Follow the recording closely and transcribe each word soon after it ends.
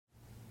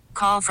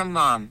Call from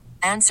mom.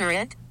 Answer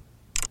it.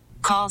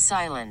 Call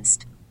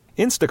silenced.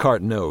 Instacart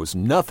knows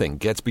nothing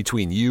gets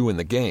between you and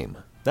the game.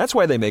 That's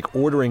why they make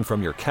ordering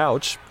from your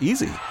couch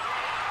easy.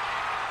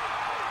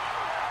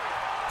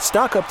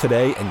 Stock up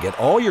today and get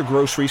all your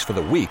groceries for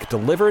the week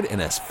delivered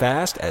in as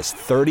fast as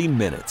 30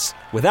 minutes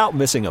without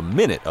missing a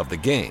minute of the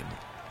game.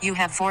 You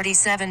have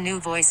 47 new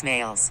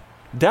voicemails.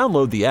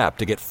 Download the app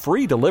to get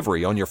free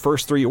delivery on your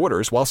first 3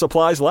 orders while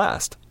supplies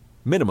last.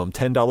 Minimum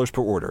 $10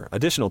 per order.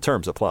 Additional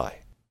terms apply.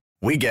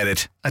 We get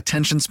it.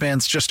 Attention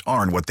spans just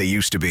aren't what they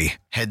used to be.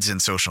 Heads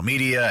in social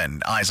media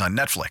and eyes on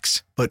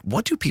Netflix. But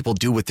what do people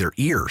do with their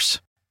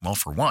ears? Well,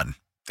 for one,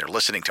 they're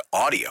listening to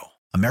audio.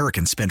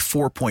 Americans spend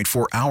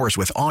 4.4 hours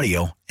with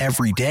audio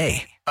every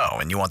day. Oh,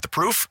 and you want the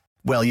proof?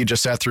 Well, you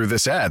just sat through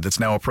this ad that's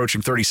now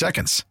approaching 30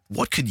 seconds.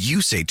 What could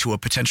you say to a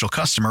potential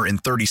customer in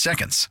 30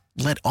 seconds?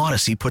 Let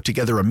Odyssey put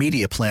together a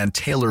media plan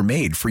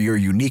tailor-made for your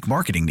unique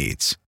marketing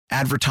needs.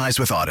 Advertise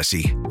with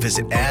Odyssey.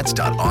 Visit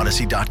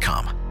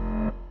ads.odyssey.com.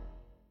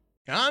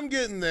 I'm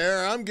getting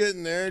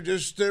there.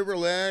 Just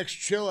relax,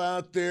 chill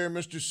out there,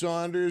 Mr.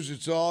 Saunders.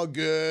 It's all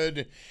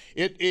good.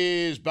 It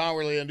is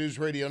Bauerle on News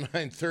Radio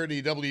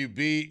 930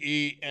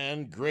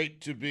 WBEN. Great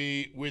to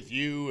be with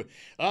you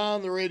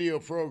on the radio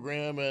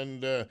program.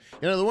 And, the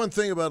one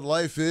thing about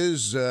life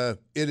is it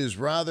is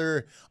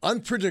rather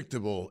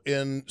unpredictable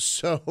in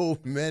so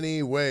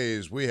many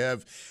ways. We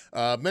have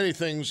many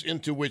things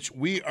into which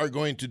we are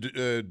going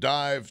to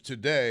dive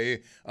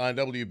today on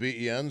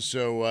WBEN.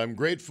 So I'm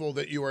grateful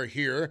that you are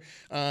here.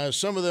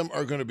 Some of them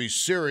are going to be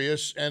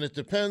serious, and it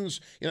depends.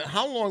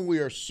 How long we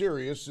are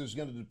serious is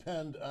going to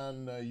depend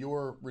on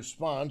your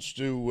response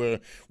to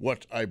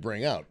what I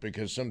bring out,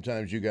 because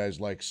sometimes you guys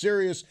like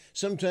serious,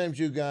 sometimes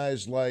you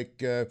guys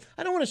like,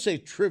 I don't want to say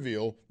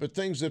trivial, but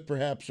things that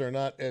perhaps are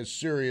not as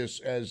serious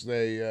as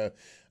they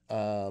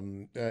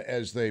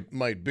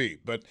might be.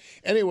 But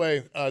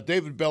anyway,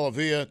 David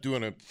Bellavia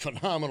doing a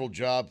phenomenal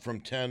job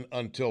from 10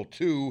 until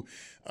 2,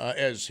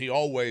 as he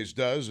always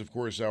does. Of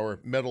course,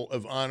 our Medal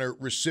of Honor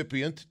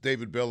recipient,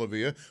 David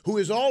Bellavia, who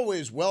is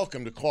always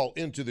welcome to call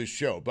into this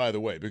show, by the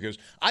way, because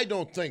I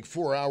don't think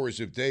 4 hours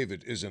of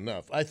David is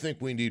enough. I think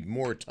we need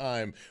more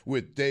time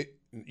with Dave.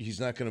 He's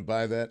not going to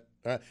buy that?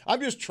 I'm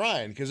just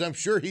trying, because I'm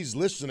sure he's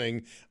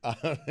listening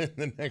in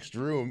the next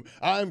room.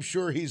 I'm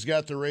sure he's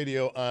got the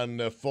radio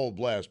on full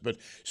blast. But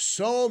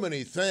so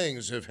many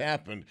things have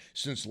happened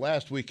since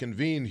last we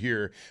convened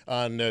here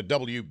on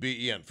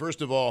WBEN.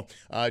 First of all,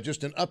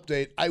 just an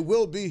update. I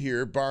will be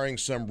here, barring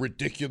some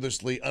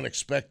ridiculously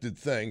unexpected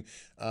thing.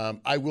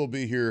 I will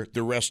be here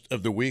the rest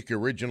of the week.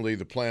 Originally,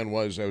 the plan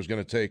was I was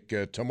going to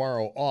take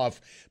tomorrow off,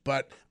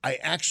 but I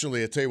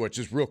tell you what,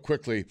 just real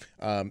quickly,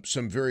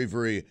 some very,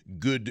 very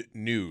good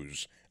news.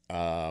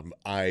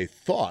 I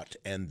thought,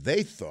 and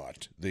they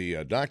thought,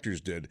 the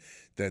doctors did,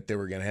 that they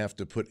were going to have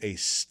to put a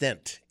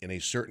stent in a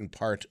certain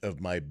part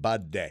of my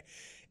body.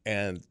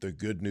 And the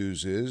good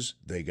news is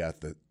they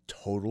got the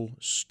total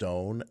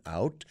stone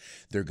out.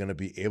 They're going to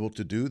be able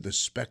to do the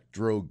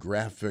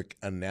spectrographic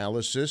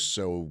analysis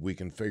so we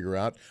can figure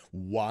out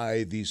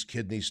why these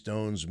kidney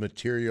stones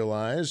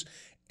materialize.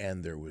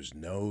 And there was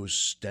no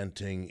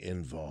stenting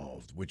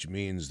involved, which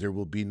means there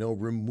will be no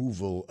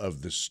removal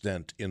of the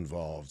stent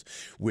involved,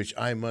 which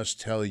I must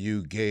tell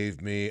you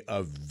gave me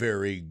a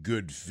very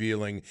good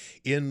feeling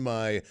in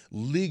my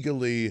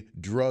legally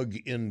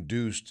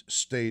drug-induced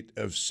state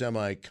of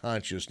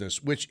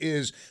semi-consciousness, which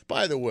is,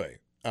 by the way,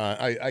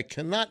 I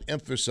cannot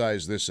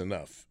emphasize this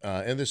enough,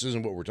 and this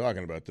isn't what we're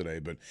talking about today,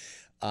 but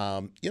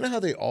you know how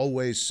they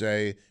always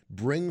say,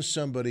 bring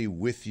somebody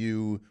with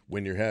you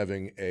when you're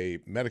having a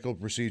medical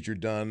procedure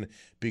done,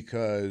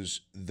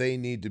 because they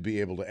need to be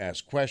able to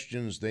ask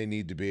questions, they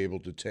need to be able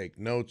to take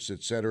notes,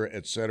 et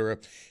cetera,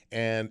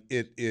 and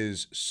it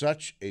is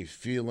such a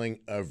feeling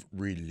of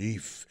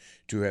relief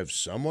to have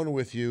someone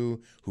with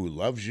you who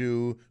loves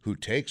you, who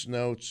takes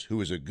notes,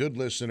 who is a good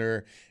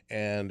listener,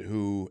 and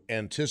who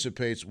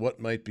anticipates what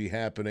might be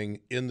happening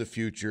in the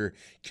future.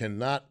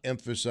 Cannot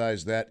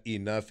emphasize that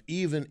enough,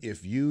 even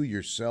if you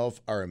yourself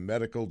are a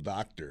medical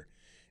doctor.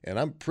 And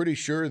I'm pretty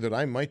sure that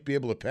I might be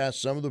able to pass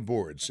some of the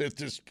boards at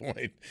this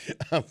point.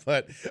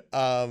 But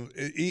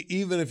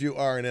even if you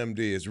are an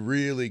MD, it's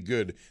really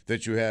good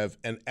that you have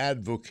an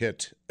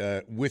advocate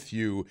with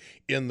you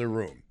in the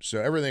room.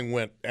 So everything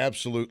went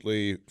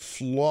absolutely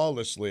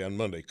flawlessly on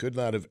Monday. Could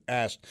not have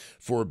asked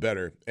for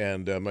better.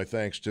 And my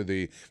thanks to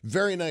the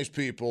very nice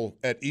people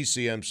at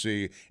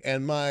ECMC,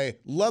 and my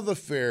love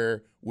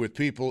affair with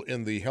people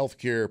in the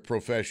healthcare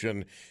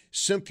profession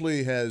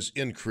simply has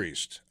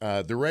increased.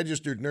 The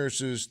registered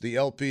nurses, the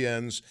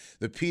LPNs,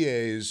 the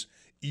PAs,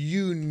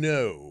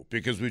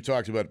 because we've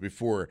talked about it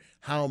before,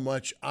 how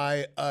much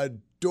I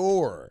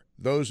adore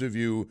those of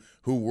you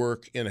who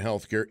work in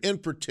healthcare, in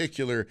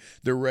particular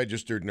the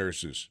registered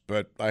nurses.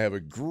 But I have a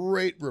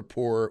great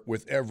rapport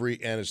with every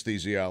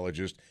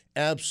anesthesiologist,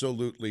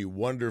 absolutely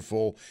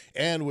wonderful,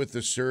 and with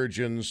the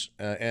surgeons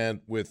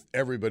and with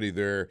everybody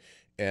there.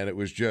 and it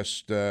was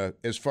just,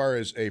 as far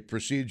as a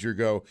procedure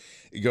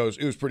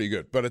it was pretty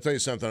good. But I tell you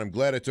something, I'm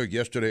glad I took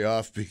yesterday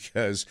off,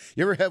 because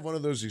you ever have one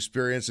of those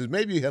experiences?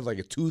 Maybe you have like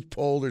a tooth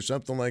pulled or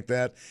something like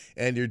that,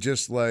 and you're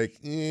just like,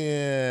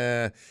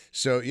 yeah.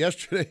 So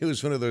yesterday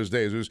was one of those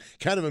days. It was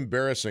kind of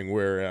embarrassing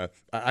where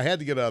I had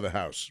to get out of the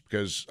house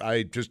because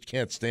I just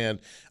can't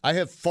stand. I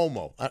have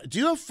FOMO. Do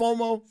you have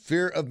FOMO?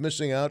 Fear of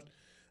missing out?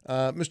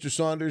 Mr.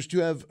 Saunders, do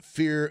you have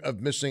fear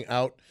of missing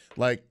out?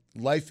 Like,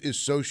 life is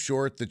so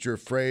short that you're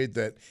afraid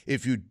that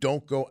if you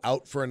don't go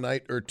out for a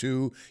night or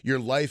two, your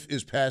life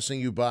is passing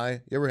you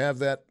by? You ever have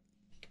that?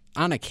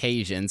 On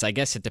occasions. I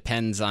guess it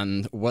depends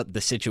on what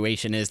the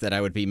situation is that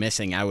I would be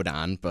missing out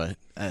on, but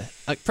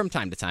from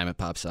time to time it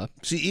pops up.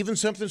 See, even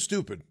something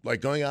stupid,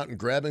 like going out and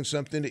grabbing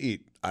something to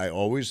eat, I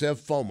always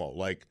have FOMO.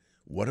 Like,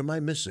 what am I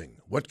missing?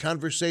 What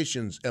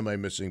conversations am I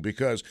missing?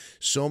 Because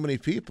so many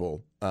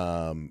people,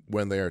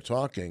 when they are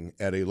talking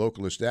at a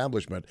local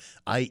establishment,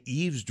 I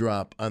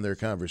eavesdrop on their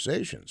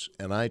conversations,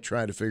 and I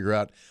try to figure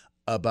out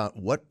about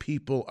what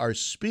people are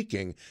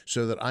speaking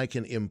so that I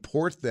can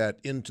import that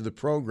into the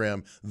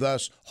program,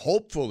 thus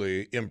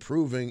hopefully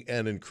improving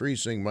and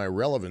increasing my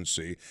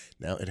relevancy.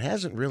 Now, it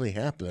hasn't really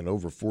happened in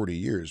over 40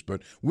 years,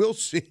 but we'll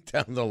see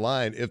down the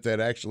line if that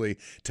actually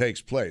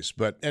takes place.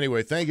 But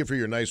anyway, thank you for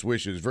your nice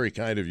wishes. Very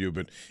kind of you,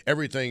 but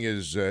everything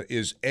is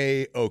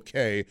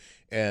A-okay.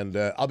 And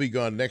I'll be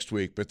gone next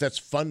week, but that's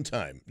fun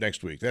time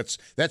next week. That's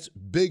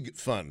big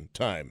fun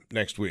time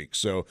next week.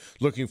 So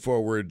looking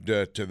forward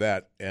to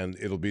that, and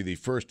it'll be the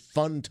first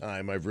fun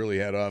time I've really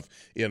had off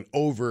in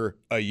over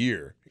a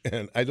year.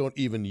 And I have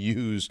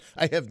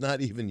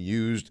not even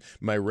used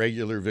my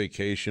regular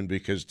vacation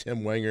because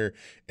Tim Wenger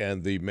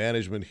and the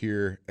management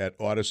here at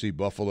Odyssey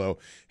Buffalo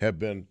have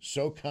been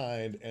so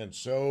kind and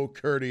so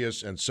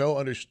courteous and so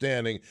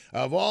understanding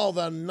of all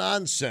the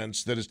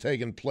nonsense that has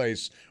taken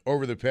place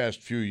over the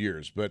past few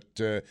years. But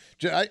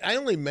I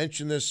only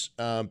mention this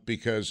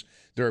because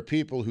there are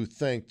people who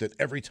think that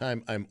every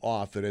time I'm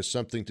off, it has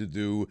something to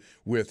do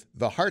with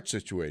the heart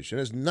situation.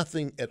 It has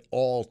nothing at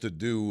all to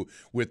do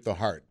with the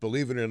heart.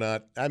 Believe it or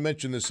not, I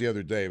mentioned this the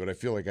other day, but I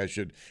feel like I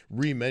should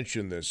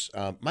re-mention this.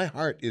 My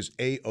heart is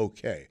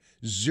A-okay.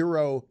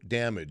 0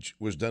 damage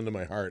was done to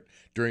my heart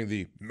during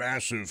the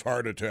massive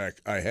heart attack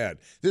I had.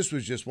 This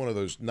was just one of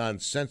those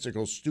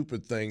nonsensical,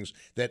 stupid things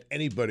that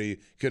anybody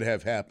could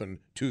have happen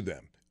to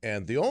them.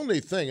 And the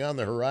only thing on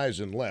the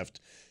horizon left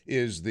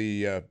is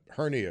the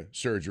hernia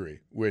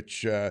surgery,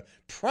 which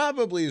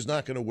probably is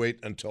not going to wait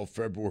until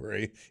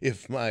February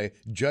if my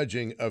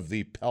judging of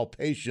the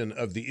palpation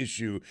of the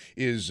issue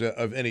is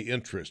of any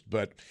interest.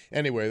 But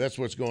anyway, that's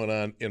what's going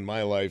on in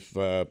my life,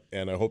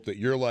 and I hope that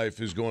your life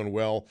is going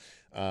well.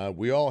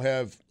 We all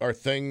have our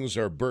things,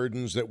 our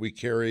burdens that we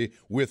carry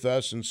with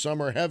us, and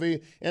some are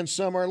heavy and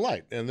some are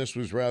light. And this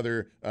was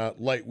rather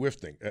light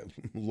lifting.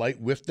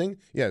 Light lifting?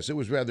 Yes, it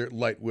was rather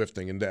light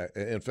lifting,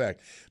 in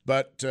fact.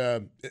 But,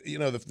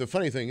 the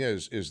funny thing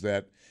is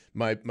that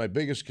my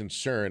biggest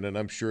concern, and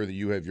I'm sure that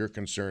you have your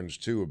concerns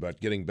too about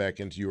getting back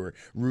into your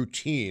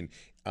routine,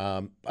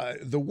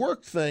 the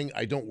work thing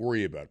I don't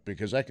worry about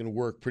because I can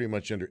work pretty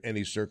much under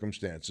any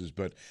circumstances.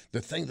 But the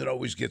thing that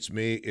always gets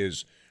me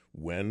is,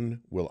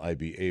 when will I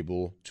be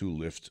able to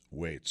lift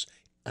weights?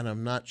 And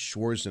I'm not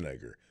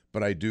Schwarzenegger,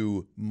 but I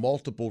do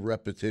multiple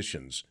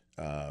repetitions,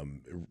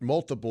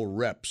 multiple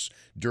reps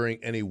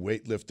during any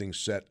weightlifting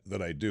set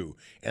that I do.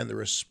 And the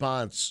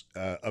response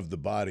of the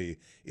body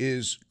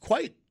is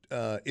quite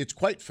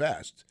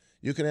fast.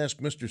 You can ask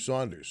Mr.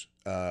 Saunders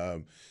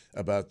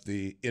about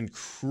the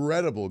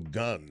incredible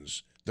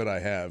guns that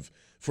I have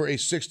for a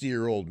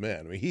 60-year-old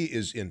man. I mean, he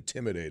is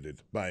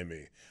intimidated by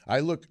me. I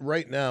look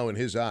right now in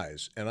his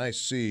eyes, and I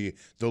see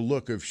the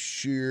look of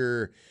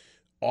sheer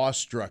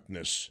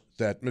awestruckness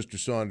that Mr.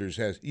 Saunders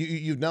has.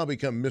 You've now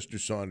become Mr.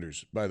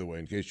 Saunders, by the way,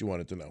 in case you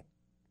wanted to know.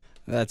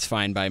 That's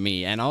fine by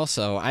me. And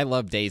also, I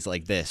love days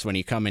like this. When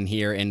you come in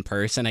here in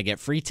person, I get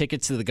free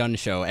tickets to the gun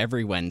show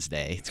every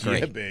Wednesday. It's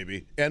great. Yeah,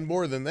 baby. And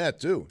more than that,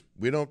 too.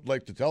 We don't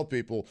like to tell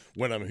people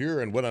when I'm here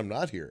and when I'm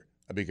not here,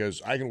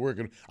 because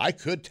I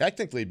could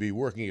technically be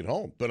working at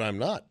home, but I'm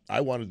not.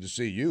 I wanted to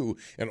see you,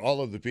 and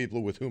all of the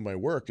people with whom I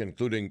work,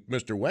 including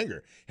Mr.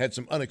 Wenger, had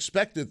some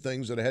unexpected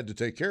things that I had to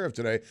take care of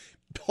today.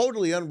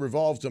 Totally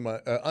uninvolved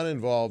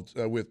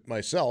with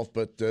myself,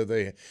 but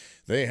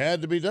they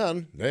had to be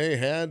done. They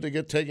had to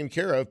get taken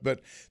care of.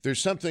 But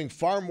there's something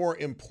far more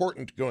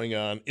important going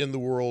on in the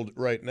world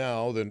right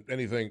now than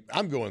anything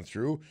I'm going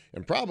through,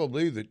 and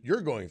probably that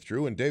you're going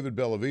through. And David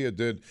Bellavia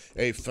did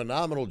a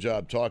phenomenal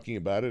job talking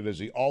about it, as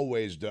he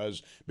always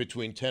does,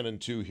 between 10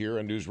 and 2 here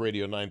on News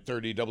Radio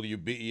 930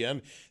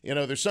 WBEN. You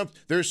know,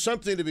 there's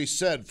something to be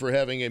said for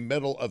having a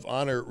Medal of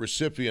Honor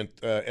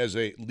recipient as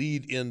a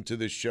lead into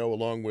this show,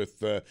 along with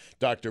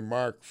Dr.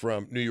 Mark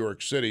from New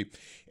York City,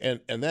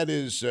 and that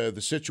is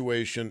the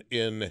situation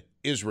in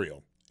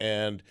Israel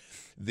and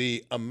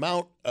the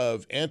amount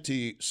of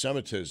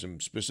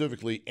anti-Semitism,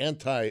 specifically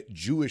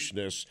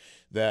anti-Jewishness,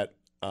 that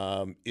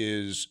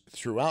is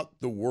throughout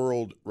the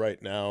world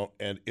right now,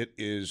 and it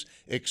is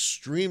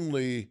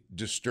extremely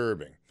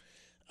disturbing.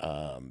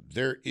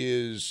 There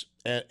is,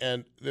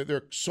 and there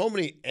are so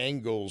many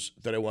angles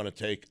that I want to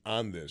take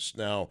on this.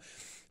 Now,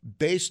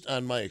 based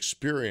on my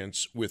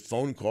experience with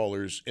phone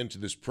callers into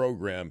this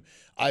program,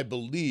 I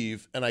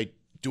believe, and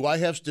do I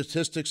have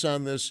statistics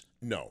on this?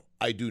 No,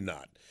 I do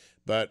not.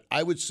 But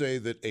I would say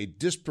that a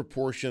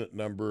disproportionate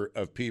number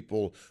of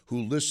people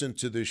who listen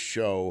to this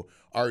show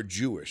are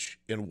Jewish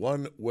in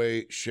one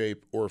way,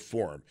 shape, or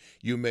form.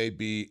 You may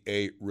be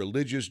a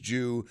religious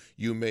Jew.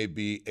 You may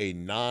be a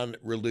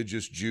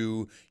non-religious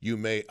Jew. You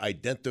may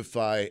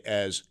identify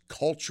as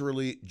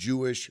culturally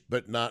Jewish,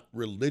 but not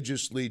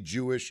religiously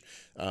Jewish.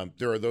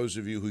 There are those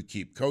of you who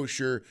keep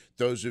kosher,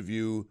 those of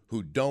you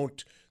who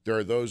don't. There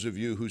are those of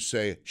you who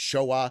say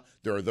Shoah.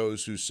 There are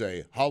those who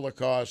say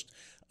Holocaust.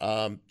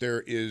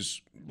 There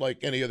is, like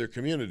any other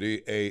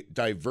community, a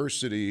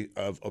diversity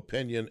of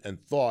opinion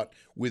and thought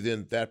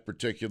within that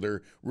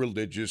particular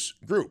religious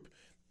group.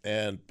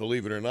 And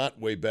believe it or not,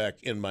 way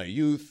back in my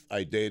youth,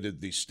 I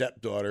dated the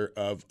stepdaughter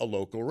of a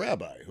local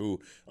rabbi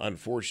who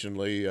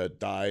unfortunately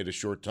died a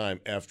short time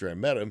after I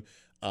met him.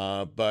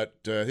 But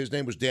his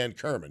name was Dan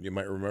Kerman. You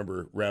might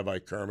remember Rabbi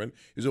Kerman.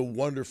 He's a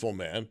wonderful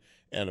man.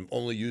 And I'm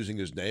only using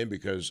his name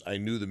because I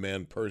knew the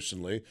man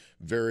personally.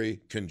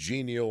 Very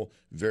congenial,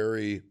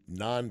 very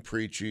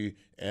non-preachy,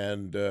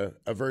 and a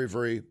very,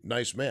 very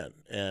nice man.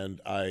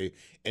 And I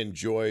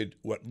enjoyed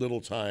what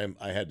little time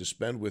I had to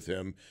spend with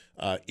him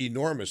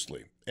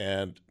enormously.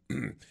 And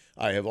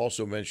I have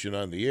also mentioned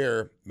on the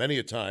air many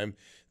a time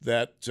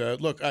that,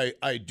 look,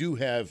 I do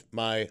have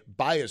my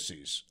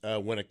biases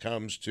when it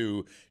comes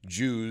to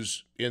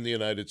Jews in the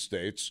United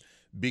States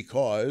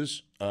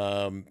because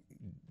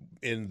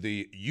in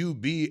the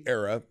UB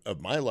era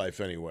of my life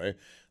anyway,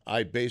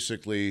 I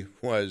basically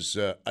was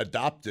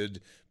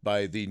adopted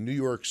by the New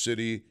York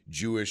City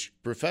Jewish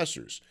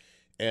professors.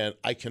 And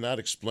I cannot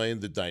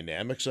explain the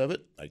dynamics of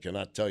it. I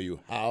cannot tell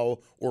you how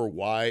or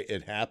why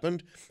it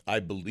happened.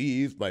 I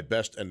believe my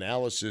best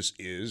analysis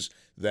is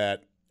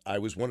that I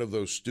was one of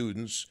those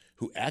students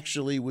who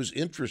actually was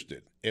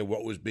interested in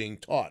what was being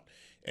taught.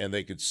 And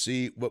they could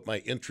see what my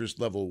interest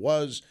level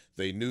was.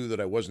 They knew that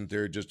I wasn't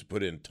there just to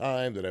put in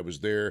time, that I was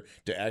there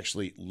to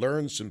actually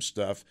learn some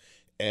stuff.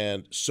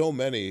 And so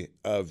many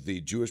of the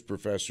Jewish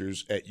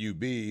professors at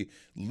UB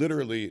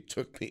literally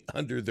took me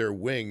under their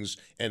wings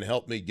and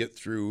helped me get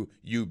through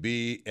UB.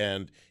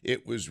 And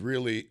it was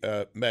really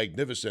a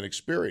magnificent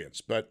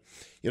experience. But,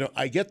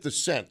 I get the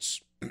sense,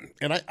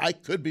 and I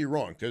could be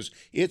wrong because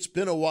it's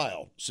been a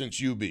while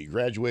since UB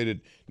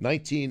graduated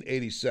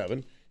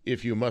 1987,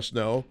 if you must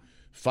know.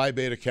 Phi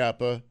Beta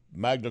Kappa,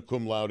 magna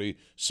cum laude,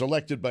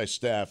 selected by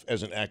staff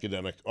as an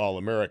academic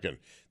All-American.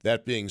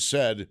 That being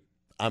said,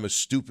 I'm a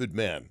stupid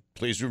man.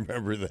 Please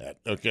remember that,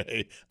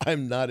 okay?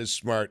 I'm not as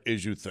smart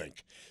as you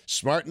think.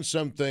 Smart in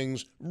some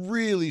things,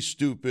 really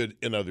stupid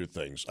in other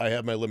things. I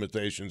have my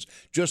limitations,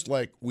 just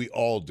like we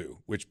all do,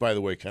 which, by the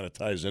way, kind of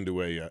ties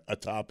into a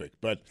topic.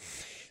 But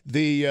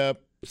the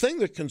thing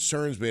that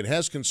concerns me, it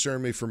has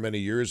concerned me for many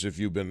years if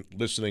you've been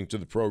listening to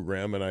the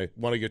program, and I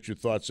want to get your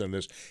thoughts on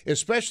this,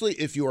 especially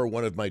if you are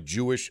one of my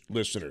Jewish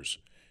listeners.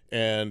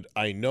 And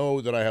I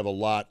know that I have a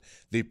lot.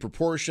 The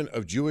proportion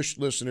of Jewish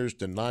listeners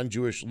to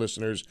non-Jewish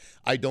listeners,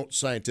 I don't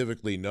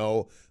scientifically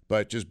know,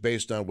 but just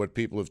based on what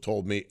people have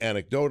told me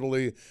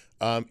anecdotally,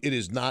 it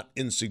is not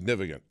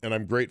insignificant. And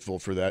I'm grateful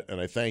for that,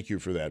 and I thank you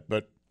for that.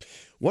 But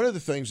one of the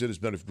things that has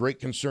been of great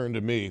concern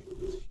to me,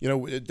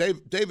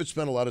 David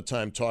spent a lot of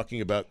time talking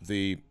about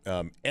the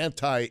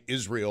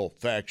anti-Israel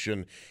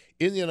faction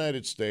in the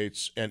United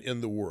States and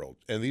in the world.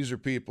 And these are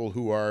people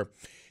who are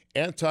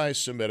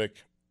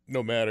anti-Semitic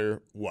no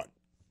matter what.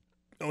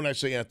 When I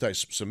say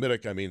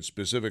anti-Semitic, I mean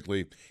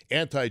specifically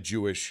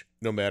anti-Jewish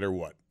no matter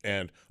what.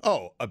 And,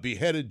 a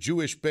beheaded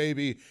Jewish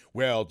baby,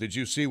 well, did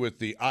you see what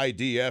the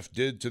IDF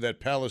did to that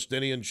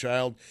Palestinian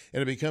child?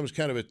 And it becomes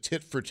kind of a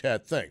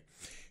tit-for-tat thing.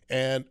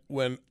 And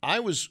when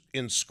I was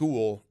in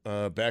school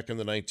back in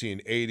the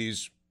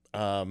 1980s,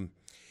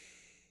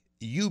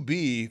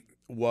 UB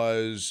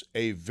was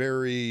a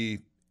very,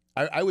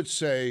 I would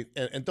say,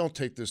 and don't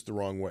take this the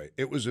wrong way,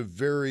 it was a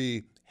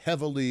very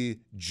heavily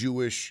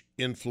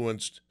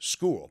Jewish-influenced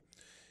school.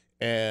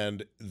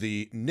 And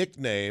the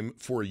nickname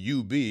for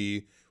UB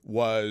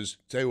was,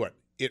 tell you what,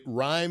 it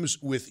rhymes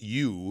with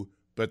U,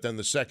 but then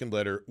the second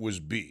letter was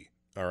B,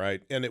 all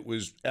right? And it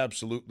was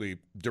absolutely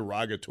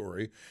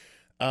derogatory.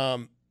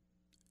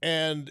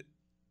 And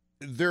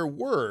there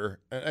were,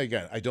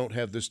 again, I don't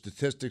have the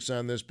statistics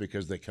on this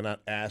because they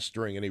cannot ask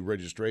during any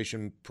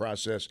registration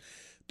process,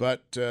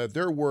 but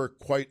there were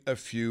quite a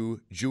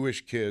few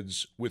Jewish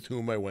kids with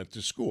whom I went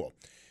to school.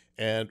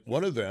 And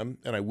one of them,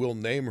 and I will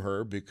name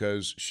her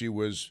because she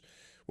was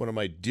one of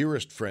my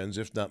dearest friends,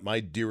 if not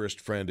my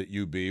dearest friend at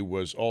UB,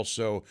 was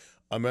also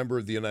a member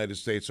of the United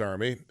States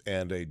Army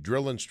and a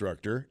drill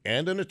instructor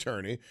and an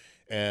attorney.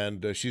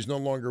 And she's no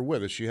longer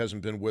with us. She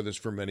hasn't been with us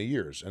for many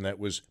years. And that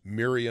was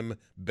Miriam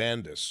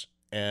Bandis.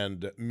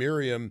 And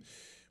Miriam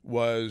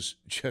was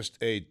just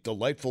a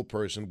delightful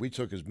person. We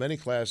took as many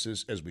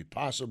classes as we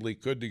possibly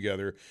could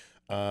together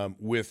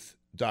with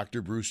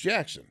Dr. Bruce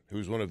Jackson,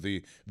 who's one of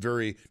the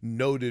very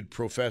noted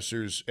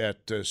professors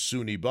at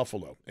SUNY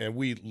Buffalo. And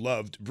we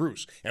loved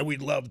Bruce, and we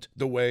loved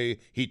the way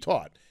he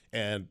taught.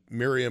 And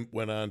Miriam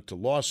went on to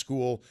law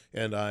school,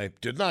 and I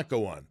did not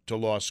go on to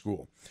law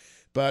school.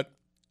 But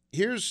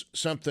here's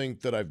something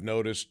that I've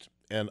noticed,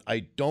 and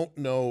I don't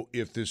know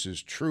if this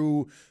is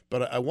true,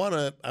 but I want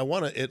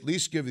to at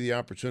least give you the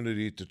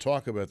opportunity to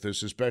talk about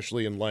this,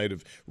 especially in light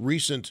of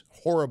recent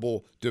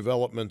horrible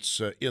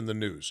developments in the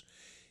news.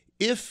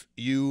 If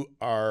you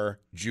are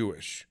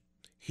Jewish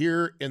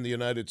here in the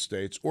United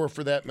States, or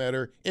for that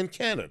matter, in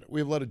Canada, we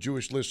have a lot of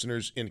Jewish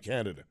listeners in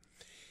Canada,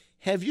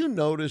 have you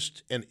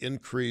noticed an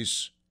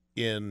increase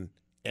in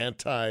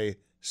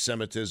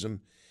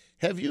anti-Semitism?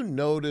 Have you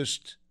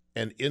noticed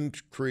an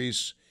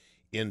increase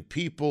in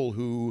people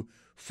who,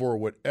 for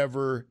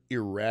whatever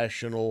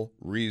irrational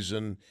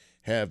reason,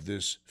 have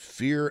this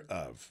fear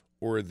of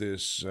or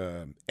this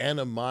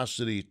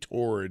animosity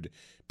toward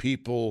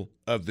people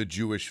of the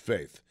Jewish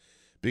faith?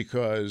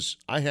 Because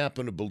I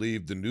happen to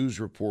believe the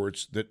news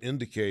reports that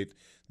indicate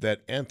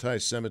that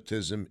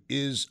anti-Semitism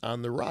is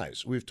on the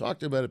rise. We've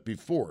talked about it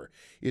before.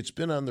 It's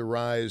been on the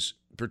rise,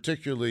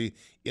 particularly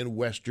in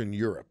Western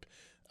Europe.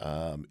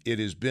 It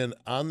has been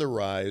on the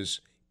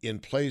rise in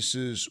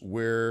places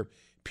where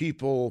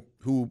people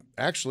who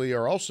actually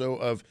are also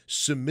of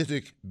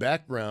Semitic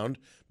background,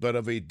 but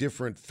of a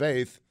different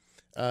faith,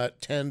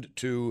 tend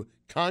to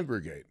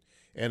congregate.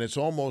 And it's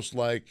almost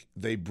like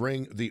they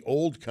bring the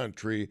old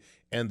country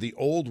and the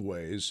old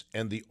ways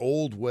and the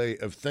old way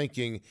of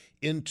thinking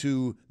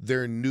into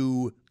their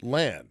new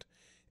land.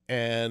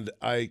 And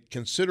I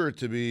consider it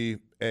to be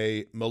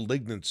a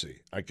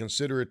malignancy. I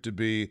consider it to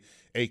be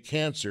a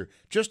cancer,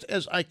 just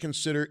as I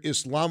consider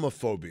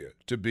Islamophobia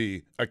to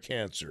be a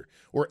cancer,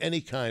 or any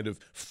kind of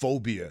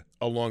phobia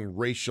along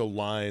racial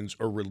lines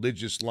or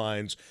religious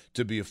lines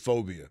to be a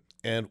phobia.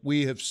 And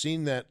we have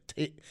seen that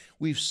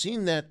we've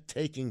seen that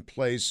taking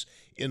place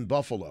in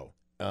Buffalo,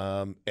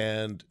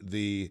 and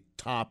the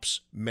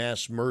Tops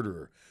mass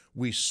murderer.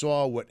 We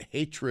saw what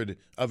hatred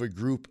of a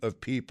group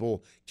of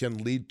people can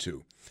lead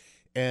to.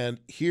 And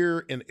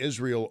here in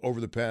Israel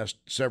over the past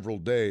several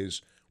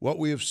days, what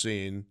we have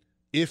seen,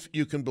 if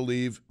you can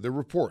believe the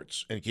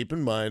reports, and keep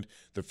in mind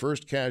the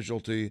first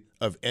casualty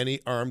of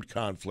any armed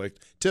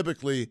conflict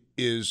typically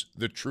is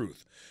the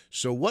truth.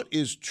 So what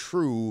is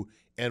true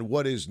and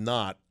what is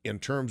not in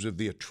terms of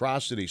the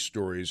atrocity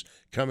stories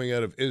coming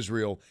out of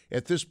Israel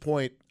at this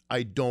point,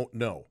 I don't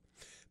know.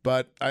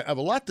 But I have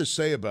a lot to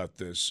say about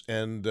this,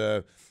 and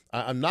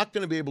I'm not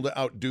going to be able to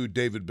outdo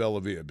David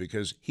Bellavia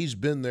because he's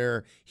been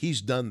there,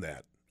 he's done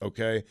that,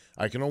 okay?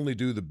 I can only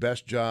do the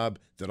best job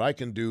that I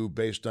can do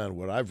based on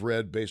what I've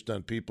read, based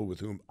on people with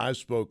whom I've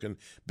spoken,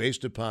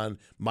 based upon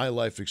my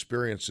life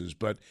experiences.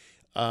 But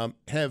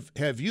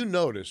have you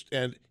noticed,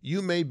 and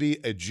you may be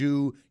a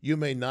Jew, you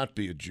may not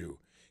be a Jew,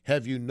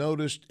 have you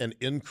noticed an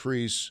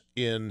increase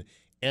in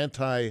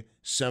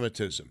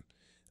anti-Semitism?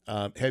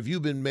 Have you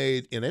been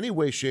made in any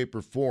way, shape,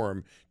 or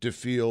form to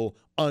feel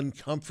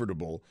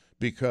uncomfortable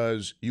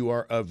because you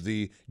are of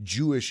the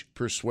Jewish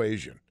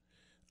persuasion?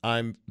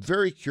 I'm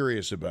very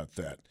curious about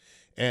that.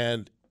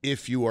 And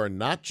if you are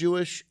not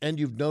Jewish and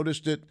you've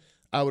noticed it,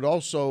 I would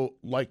also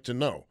like to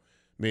know.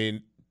 I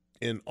mean,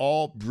 in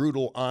all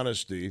brutal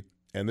honesty,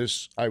 and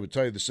this, I would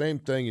tell you the same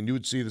thing, and you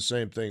would see the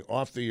same thing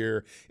off the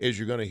air as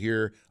you're going to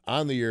hear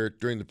on the air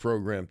during the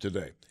program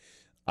today.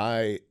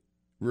 I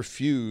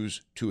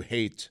refuse to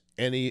hate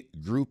any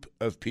group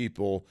of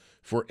people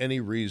for any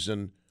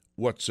reason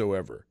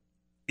whatsoever.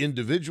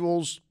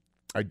 Individuals,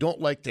 I don't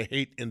like to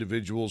hate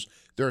individuals.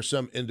 There are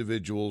some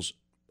individuals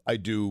I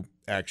do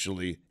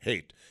actually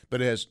hate,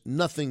 but it has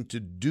nothing to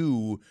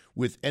do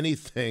with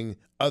anything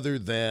other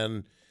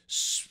than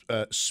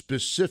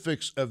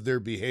specifics of their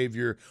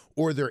behavior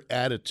or their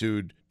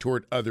attitude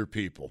toward other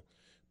people.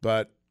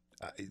 But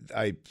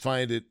I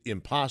find it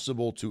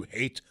impossible to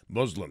hate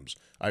Muslims.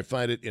 I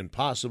find it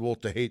impossible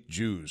to hate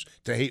Jews,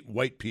 to hate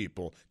white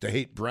people, to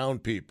hate brown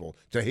people,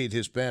 to hate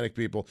Hispanic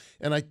people.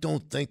 And I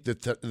don't think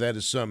that that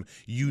is some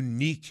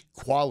unique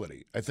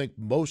quality. I think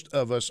most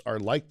of us are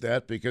like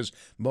that because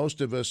most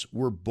of us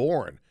were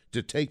born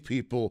to take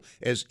people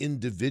as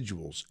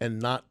individuals and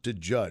not to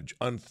judge.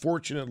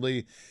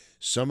 Unfortunately,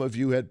 some of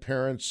you had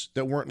parents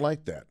that weren't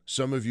like that.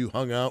 Some of you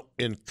hung out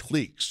in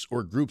cliques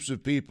or groups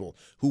of people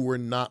who were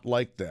not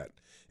like that.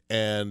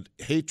 And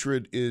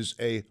hatred is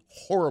a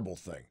horrible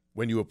thing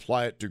when you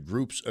apply it to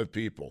groups of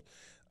people,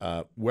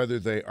 whether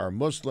they are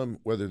Muslim,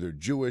 whether they're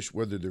Jewish,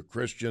 whether they're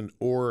Christian,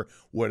 or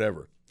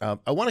whatever.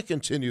 I want to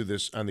continue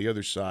this on the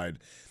other side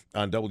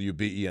on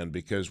WBEN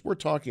because we're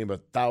talking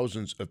about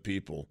thousands of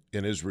people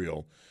in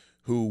Israel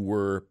who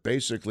were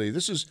basically,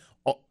 this is,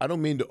 I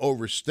don't mean to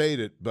overstate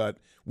it, but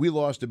we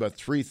lost about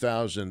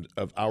 3,000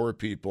 of our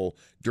people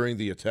during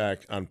the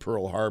attack on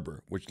Pearl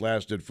Harbor, which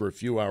lasted for a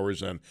few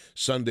hours on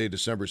Sunday,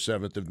 December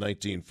 7th of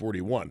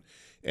 1941.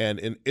 And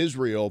in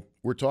Israel,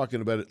 we're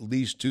talking about at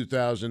least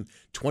 2,000,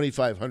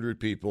 2,500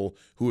 people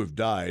who have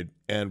died,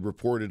 and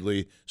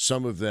reportedly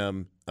some of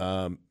them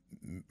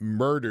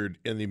murdered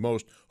in the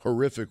most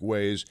horrific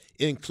ways,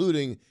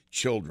 including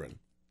children.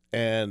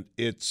 And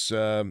it's,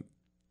 well,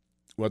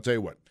 I'll tell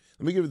you what.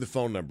 Let me give you the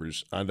phone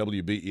numbers on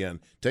WBEN.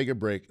 Take a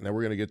break. Now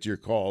we're going to get to your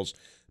calls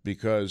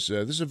because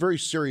this is a very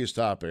serious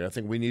topic. I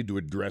think we need to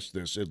address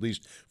this at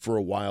least for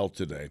a while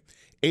today.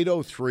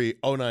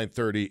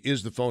 803-0930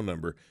 is the phone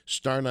number,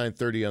 star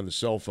 930 on the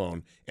cell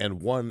phone,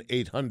 and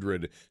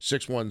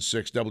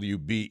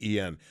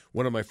 1-800-616-WBEN.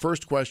 One of my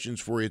first questions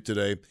for you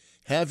today,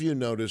 have you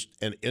noticed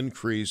an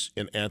increase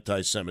in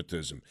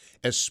anti-Semitism,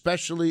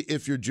 especially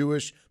if you're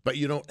Jewish, but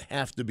you don't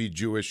have to be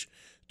Jewish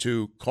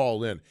to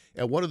call in?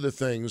 And one of the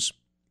things,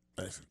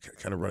 I'm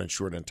kind of running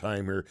short on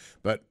time here,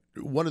 but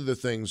one of the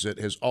things that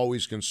has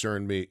always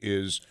concerned me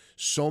is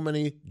so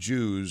many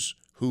Jews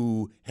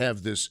who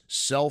have this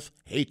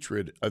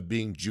self-hatred of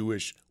being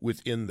Jewish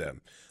within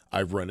them.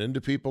 I've run into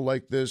people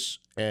like this,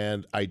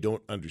 and I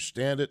don't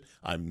understand it.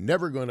 I'm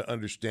never going to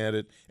understand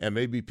it, and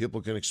maybe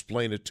people can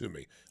explain it to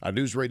me. On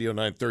News Radio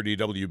 930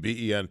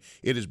 WBEN,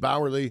 it is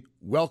Bauerle.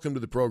 Welcome to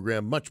the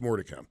program. Much more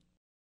to come.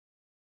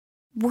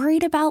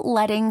 Worried about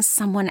letting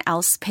someone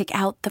else pick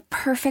out the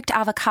perfect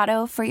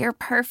avocado for your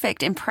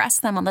perfect impress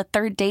them on the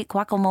third date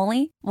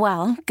guacamole?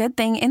 Well, good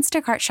thing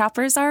Instacart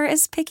shoppers are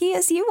as picky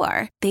as you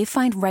are. They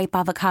find ripe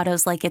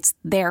avocados like it's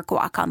their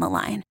guac on the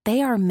line.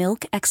 They are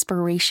milk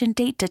expiration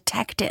date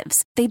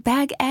detectives. They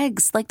bag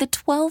eggs like the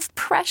 12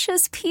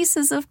 precious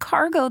pieces of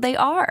cargo they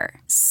are.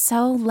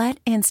 So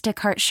let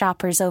Instacart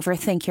shoppers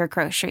overthink your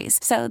groceries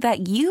so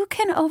that you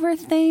can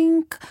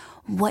overthink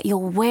what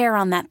you'll wear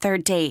on that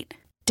third date.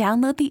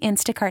 Download the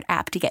Instacart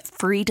app to get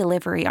free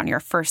delivery on your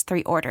first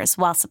 3 orders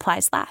while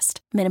supplies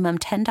last. Minimum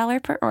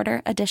 $10 per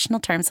order.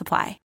 Additional terms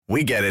apply.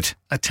 We get it.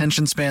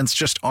 Attention spans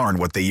just aren't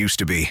what they used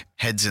to be.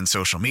 Heads in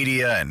social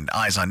media and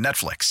eyes on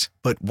Netflix.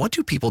 But what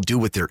do people do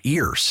with their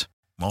ears?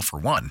 Well, for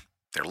one,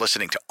 they're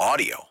listening to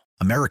audio.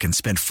 Americans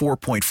spend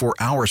 4.4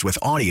 hours with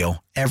audio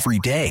every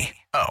day.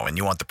 Oh, and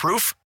you want the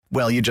proof?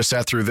 Well, you just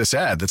sat through this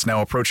ad that's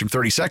now approaching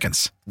 30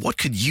 seconds. What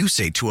could you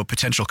say to a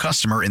potential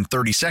customer in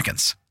 30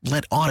 seconds?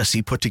 Let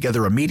Odyssey put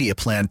together a media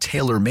plan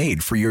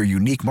tailor-made for your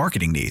unique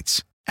marketing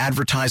needs.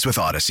 Advertise with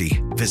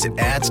Odyssey. Visit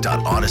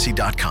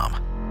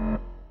ads.odyssey.com.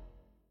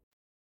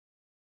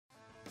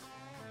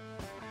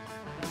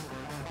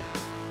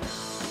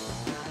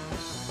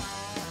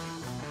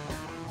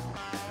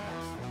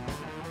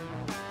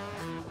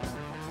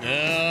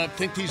 I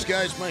think these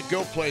guys might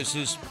go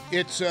places.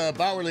 It's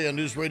Bauerle on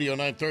News Radio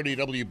 930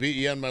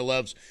 WBEN, my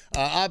loves.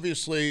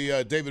 Obviously,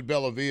 David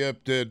Bellavia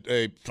did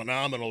a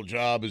phenomenal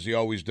job, as he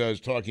always does,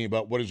 talking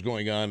about what is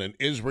going on in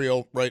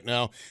Israel right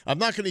now. I'm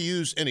not going to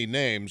use any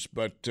names,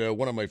 but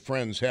one of my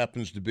friends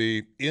happens to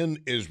be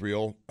in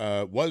Israel,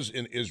 was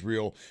in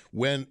Israel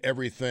when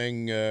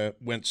everything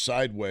went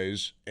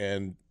sideways,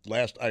 and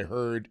last I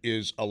heard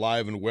is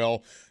alive and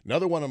well.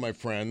 Another one of my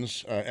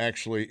friends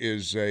actually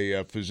is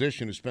a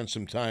physician who spent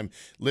some time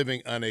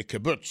living on a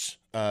kibbutz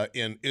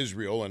in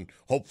Israel, and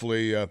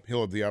hopefully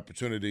he'll have the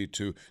opportunity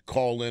to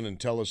call in and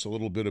tell us a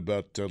little bit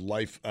about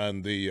life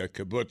on the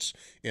kibbutz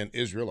in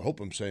Israel. I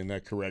hope I'm saying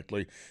that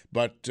correctly.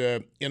 But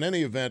in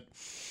any event,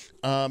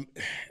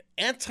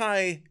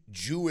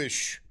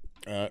 anti-Jewish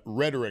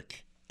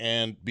rhetoric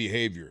and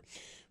behavior.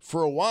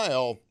 For a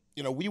while,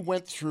 you know, we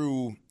went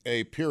through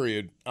a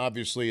period,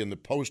 obviously, in the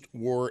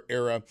post-war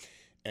era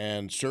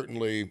and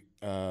certainly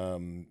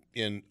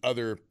in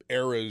other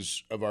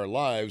eras of our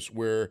lives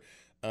where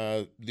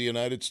the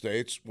United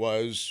States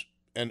was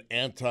an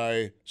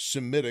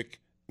anti-Semitic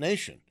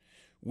nation.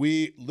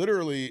 We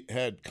literally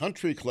had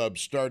country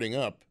clubs starting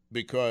up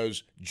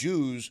because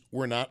Jews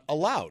were not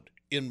allowed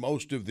in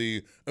most of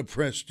the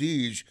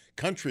prestige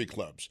country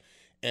clubs.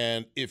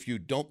 And if you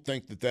don't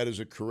think that that is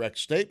a correct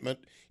statement,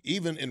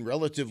 even in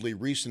relatively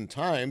recent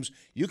times,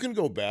 you can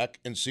go back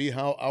and see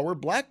how our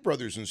black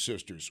brothers and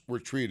sisters were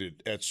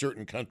treated at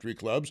certain country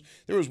clubs.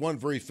 There was one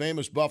very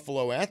famous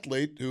Buffalo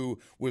athlete who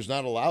was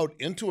not allowed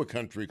into a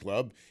country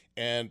club.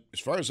 And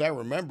as far as I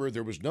remember,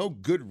 there was no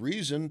good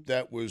reason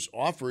that was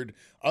offered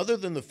other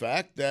than the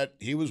fact that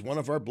he was one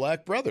of our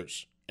black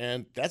brothers.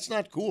 And that's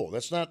not cool.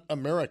 That's not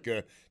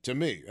America to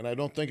me. And I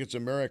don't think it's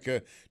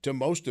America to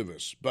most of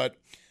us. But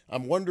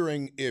I'm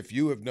wondering if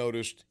you have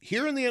noticed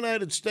here in the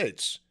United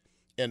States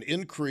an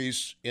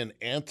increase in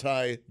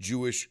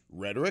anti-Jewish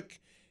rhetoric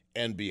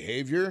and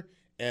behavior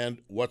and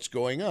what's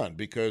going on.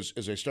 Because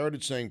as I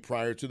started saying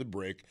prior to the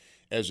break,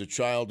 as a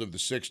child of the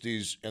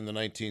 60s and the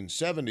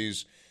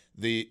 1970s,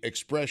 the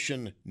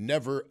expression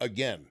never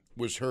again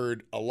was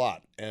heard a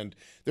lot. And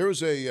there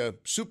was a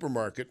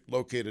supermarket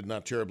located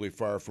not terribly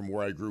far from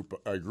where I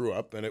grew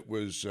up, and it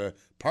was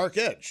Park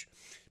Edge,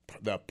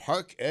 the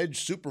Park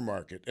Edge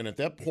supermarket. And at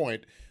that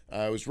point,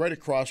 it was right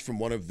across from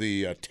one of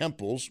the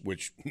temples,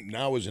 which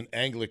now is an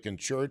Anglican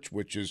church,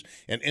 which is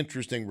an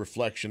interesting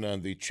reflection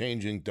on the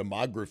changing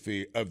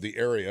demography of the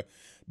area.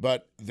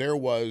 But there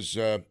was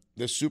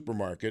this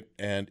supermarket,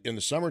 and in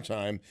the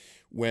summertime,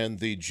 when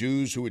the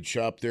Jews who would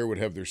shop there would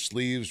have their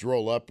sleeves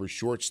roll up or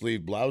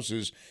short-sleeved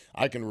blouses,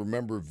 I can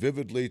remember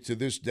vividly to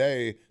this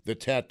day the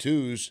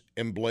tattoos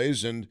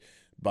emblazoned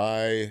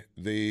by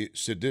the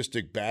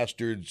sadistic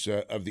bastards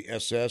of the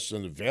SS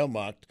and the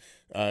Wehrmacht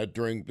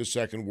during the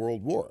Second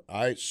World War.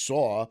 I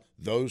saw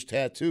those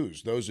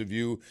tattoos. Those of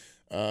you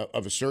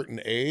of a certain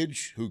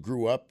age who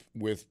grew up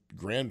with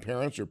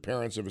grandparents or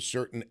parents of a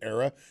certain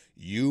era,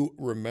 you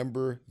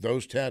remember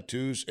those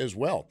tattoos as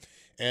well.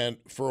 And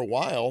for a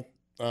while,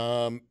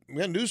 we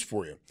got news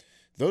for you.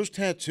 Those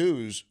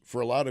tattoos,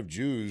 for a lot of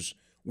Jews,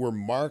 were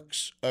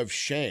marks of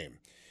shame.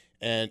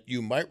 And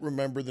you might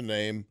remember the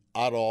name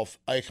Adolf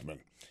Eichmann.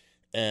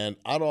 And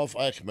Adolf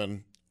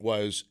Eichmann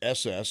was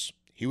SS.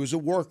 He was a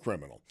war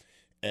criminal.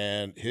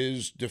 And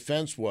his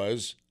defense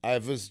was, I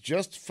was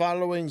just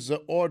following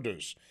the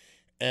orders.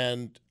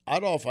 And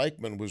Adolf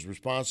Eichmann was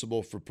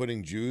responsible for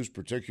putting Jews,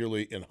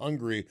 particularly in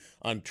Hungary,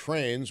 on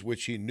trains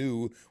which he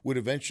knew would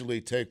eventually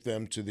take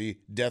them to the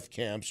death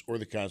camps or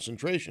the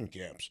concentration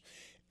camps.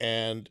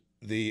 And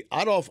the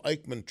Adolf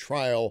Eichmann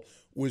trial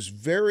was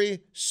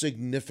very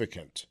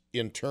significant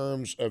in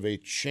terms of a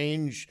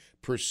changed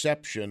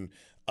perception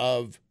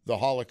of the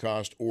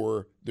Holocaust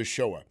or the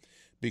Shoah,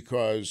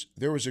 because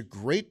there was a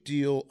great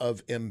deal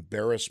of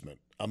embarrassment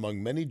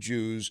among many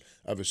Jews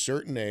of a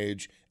certain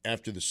age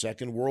after the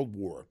Second World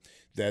War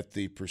that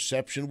the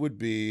perception would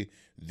be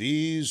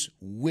these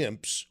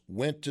wimps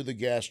went to the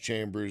gas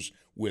chambers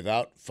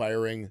without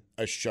firing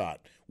a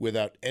shot,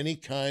 without any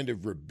kind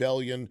of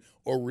rebellion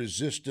or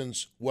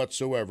resistance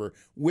whatsoever,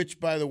 which,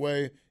 by the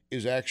way,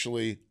 is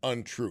actually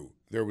untrue.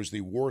 There was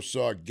the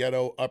Warsaw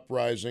Ghetto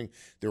Uprising.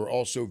 There were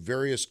also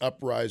various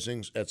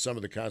uprisings at some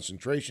of the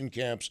concentration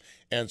camps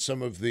and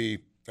some of the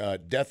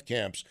death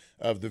camps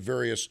of the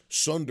various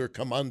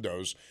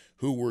Sonderkommandos,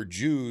 who were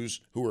Jews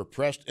who were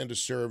pressed into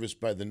service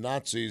by the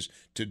Nazis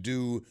to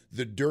do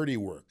the dirty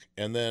work.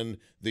 And then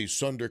the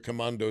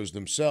Sonderkommandos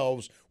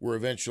themselves were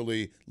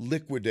eventually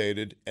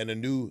liquidated, and a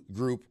new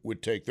group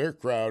would take their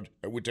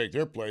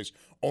place,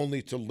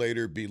 only to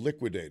later be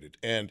liquidated.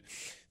 And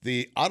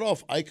the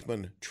Adolf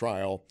Eichmann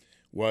trial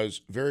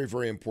was very,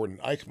 very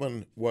important.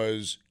 Eichmann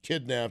was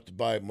kidnapped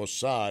by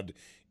Mossad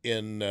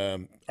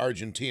in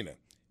Argentina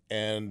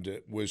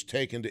and was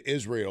taken to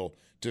Israel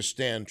to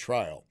stand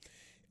trial.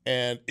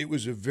 And it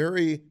was a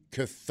very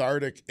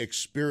cathartic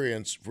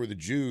experience for the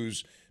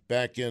Jews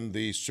back in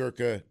the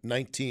circa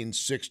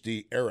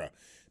 1960 era,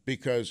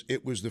 because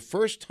it was the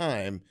first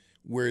time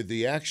where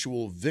the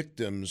actual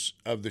victims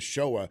of the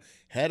Shoah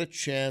had a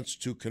chance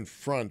to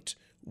confront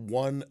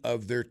one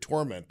of their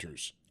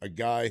tormentors, a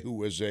guy who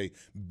was a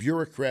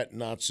bureaucrat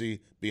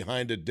Nazi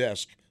behind a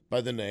desk by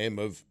the name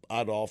of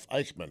Adolf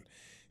Eichmann.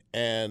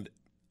 And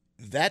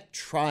that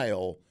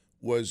trial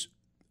was,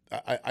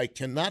 I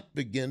cannot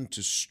begin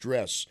to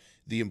stress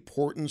the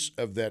importance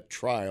of that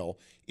trial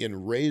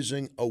in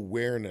raising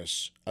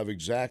awareness of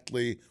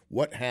exactly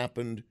what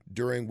happened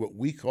during what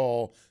we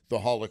call the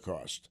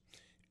Holocaust,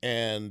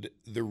 and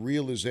the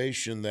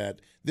realization that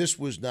this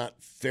was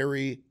not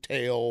fairy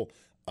tale,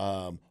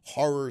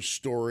 horror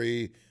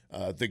story,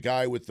 the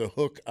guy with the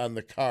hook on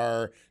the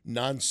car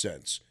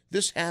nonsense.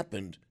 This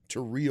happened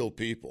to real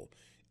people.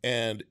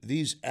 And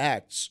these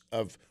acts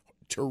of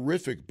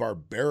terrific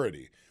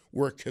barbarity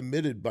were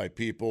committed by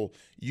people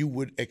you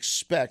would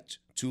expect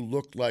to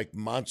look like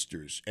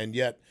monsters. And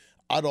yet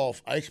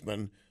Adolf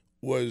Eichmann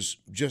was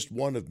just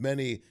one of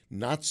many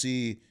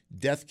Nazi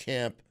death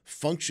camp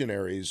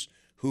functionaries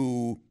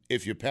who,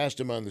 if you passed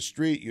him on the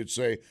street, you'd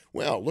say,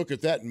 well, look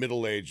at that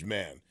middle-aged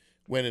man,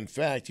 when in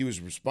fact he was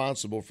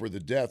responsible for the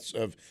deaths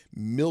of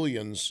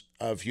millions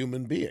of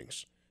human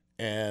beings,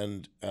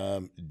 and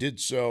did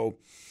so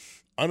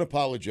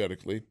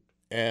unapologetically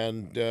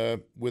and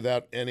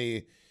without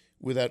any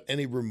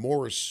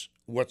remorse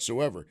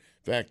whatsoever.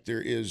 In fact,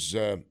 there is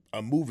a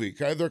movie,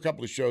 there are a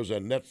couple of shows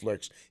on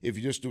Netflix. If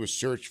you just do a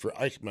search for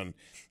Eichmann,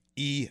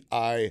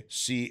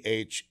 Eichmann,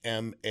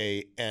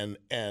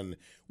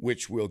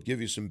 which will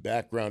give you some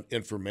background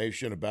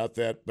information about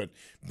that. But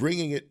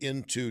bringing it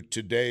into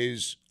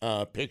today's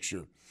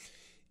picture,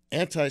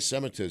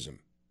 anti-Semitism,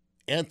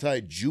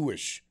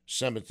 anti-Jewish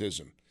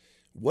Semitism,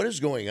 what is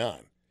going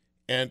on?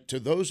 And to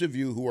those of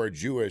you who are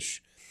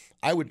Jewish,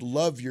 I would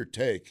love your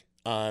take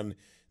on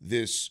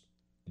this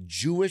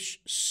Jewish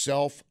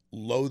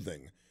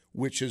self-loathing,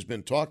 which has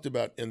been talked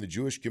about in the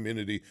Jewish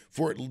community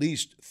for at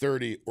least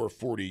 30 or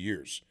 40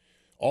 years.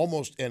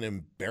 Almost an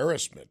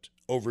embarrassment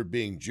over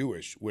being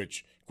Jewish,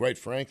 which, quite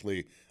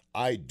frankly,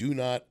 I do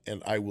not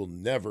and I will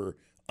never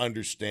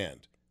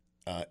understand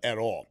at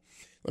all.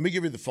 Let me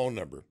give you the phone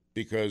number,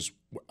 because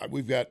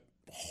we've got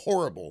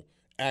horrible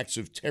acts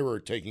of terror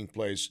taking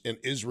place in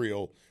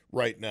Israel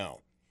right now.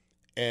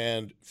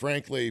 And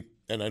frankly,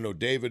 and I know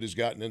David has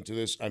gotten into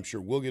this, I'm sure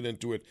we'll get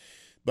into it,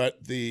 but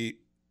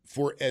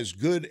for as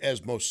good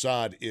as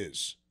Mossad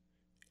is,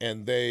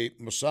 and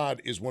Mossad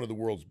is one of the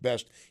world's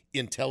best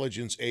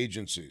intelligence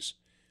agencies,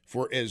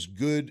 for as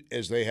good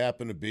as they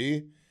happen to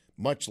be,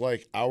 much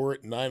like our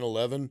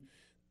 9/11,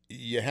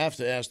 you have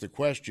to ask the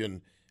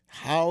question,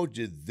 how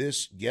did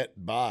this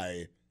get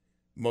by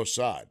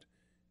Mossad?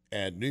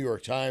 And New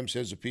York Times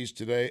has a piece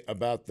today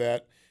about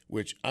that,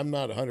 which I'm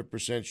not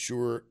 100%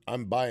 sure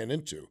I'm buying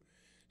into.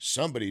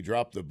 somebody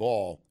dropped the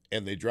ball,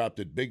 and they dropped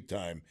it big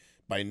time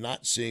by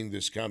not seeing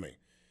this coming.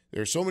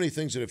 There are so many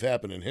things that have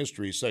happened in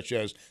history, such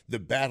as the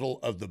Battle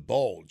of the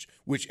Bulge,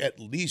 which at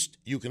least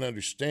you can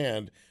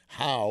understand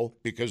how,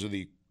 because of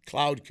the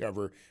cloud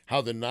cover,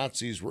 how the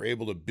Nazis were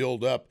able to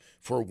build up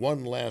for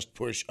one last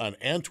push on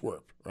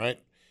Antwerp,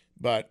 right?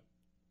 But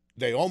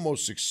they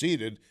almost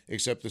succeeded,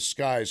 except the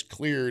skies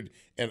cleared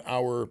and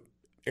our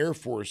air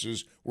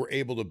forces were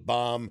able to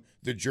bomb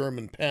the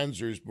German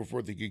panzers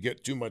before they could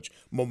get too much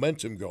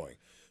momentum going.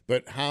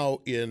 But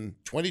how in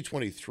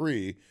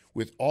 2023,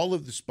 with all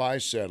of the spy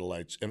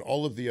satellites and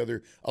all of the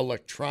other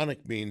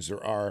electronic means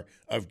there are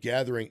of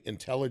gathering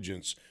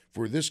intelligence,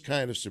 for this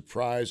kind of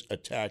surprise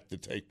attack to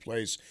take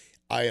place,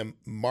 I am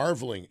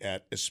marveling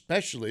at,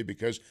 especially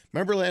because,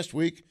 remember last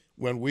week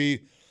when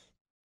we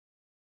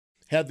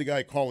had the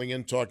guy calling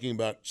in talking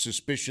about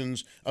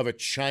suspicions of a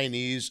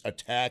Chinese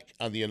attack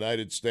on the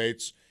United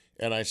States?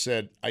 And I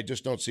said, I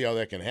just don't see how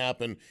that can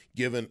happen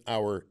given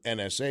our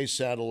NSA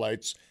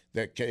satellites.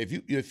 That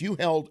if you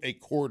held a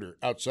quarter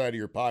outside of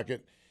your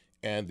pocket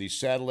and the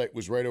satellite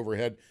was right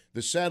overhead,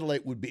 the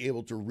satellite would be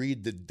able to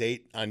read the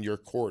date on your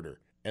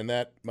quarter. And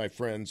that, my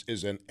friends,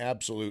 is an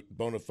absolute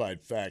bona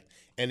fide fact.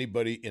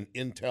 Anybody in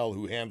Intel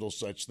who handles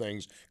such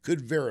things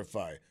could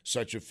verify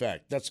such a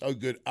fact. That's how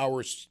good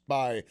our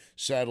spy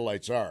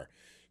satellites are.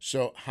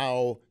 So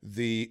how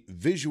the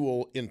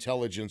visual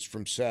intelligence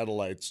from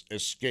satellites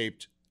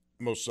escaped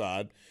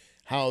Mossad,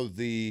 how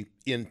the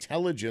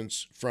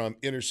intelligence from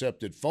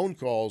intercepted phone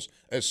calls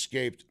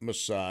escaped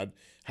Mossad,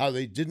 how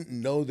they didn't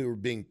know they were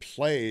being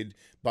played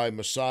by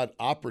Mossad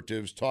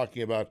operatives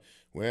talking about,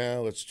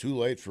 well, it's too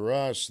late for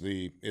us.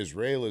 The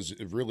Israelis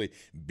have really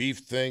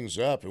beefed things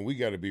up, and we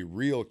got to be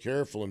real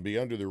careful and be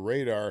under the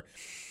radar.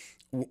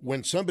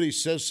 When somebody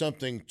says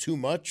something too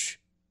much,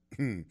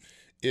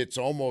 it's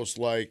almost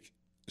like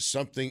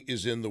something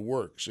is in the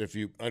works, if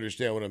you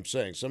understand what I'm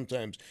saying.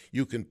 Sometimes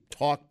you can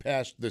talk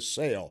past the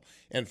sale,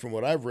 and from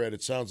what I've read,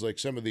 it sounds like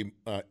some of the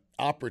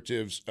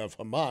operatives of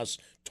Hamas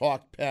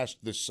talked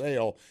past the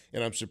sale,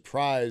 and I'm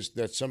surprised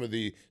that some of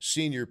the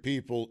senior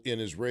people in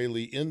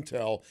Israeli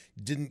intel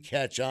didn't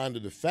catch on to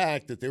the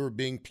fact that they were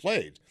being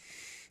played.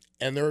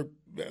 And there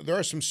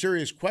are some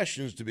serious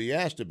questions to be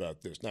asked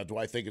about this. Now, do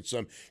I think it's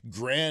some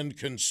grand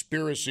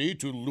conspiracy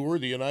to lure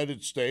the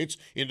United States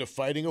into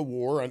fighting a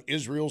war on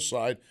Israel's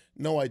side?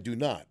 No, I do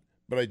not.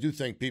 But I do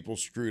think people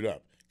screwed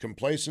up.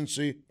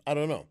 Complacency? I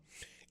don't know.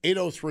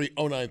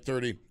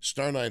 803-0930,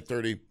 star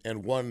 930,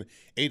 and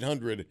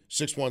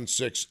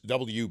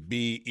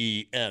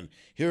 1-800-616-WBEN.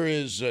 Here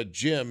is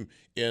Jim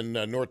in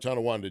North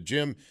Tonawanda.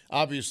 Jim,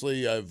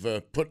 obviously I've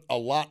put a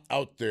lot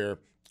out there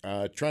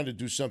trying to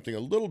do something a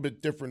little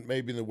bit different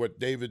maybe than what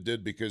David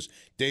did, because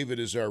David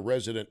is our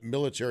resident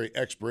military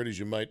expert, as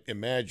you might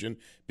imagine,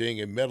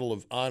 being a Medal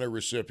of Honor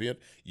recipient.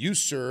 You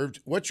served.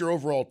 What's your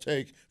overall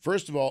take,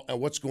 first of all,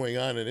 and what's going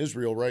on in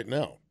Israel right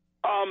now?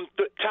 Tom,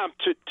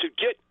 to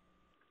get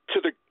to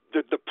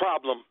the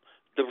problem,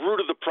 the root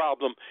of the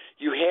problem,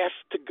 you have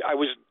to.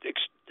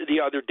 The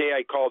other day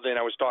I called in.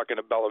 I was talking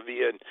to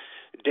Bellavia and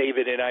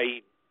David, and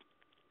I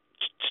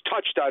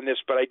touched on this,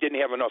 but I didn't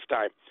have enough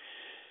time.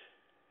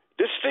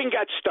 This thing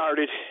got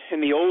started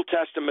in the Old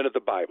Testament of the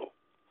Bible.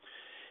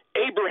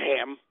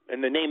 Abraham,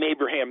 and the name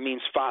Abraham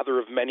means father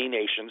of many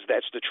nations.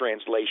 That's the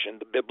translation,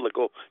 the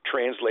biblical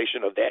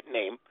translation of that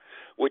name,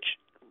 which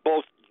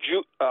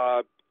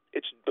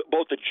it's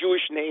both a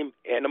Jewish name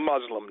and a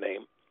Muslim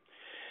name.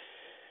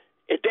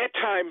 At that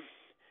time,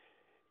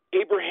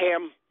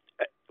 Abraham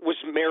was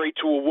married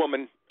to a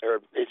woman, or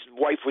his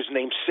wife was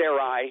named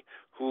Sarai,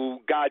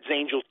 who God's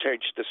angel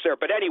changed to Sarah.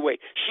 But anyway,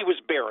 she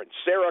was barren.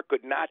 Sarah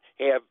could not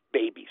have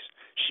babies.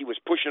 She was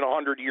pushing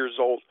 100 years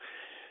old.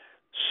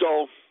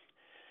 So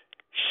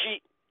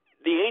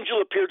the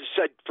angel appeared and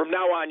said, from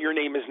now on, your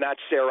name is not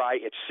Sarai,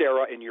 it's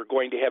Sarah, and you're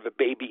going to have a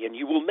baby, and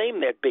you will name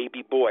that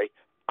baby boy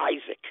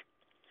Isaac.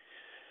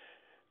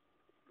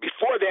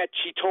 Before that,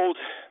 she told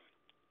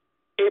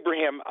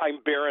Abraham, I'm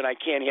barren, I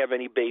can't have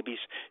any babies.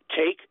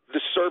 Take the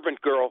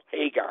servant girl,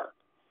 Hagar,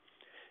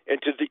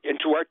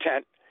 into our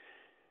tent.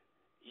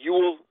 You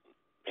will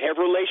have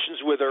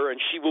relations with her,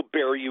 and she will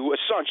bear you a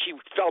son. She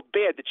felt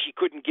bad that she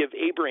couldn't give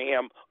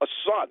Abraham a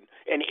son,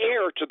 an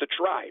heir to the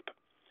tribe.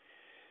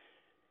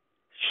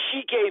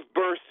 She gave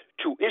birth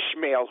to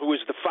Ishmael, who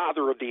is the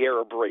father of the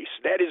Arab race.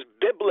 That is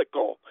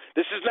biblical.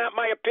 This is not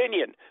my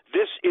opinion.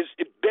 This is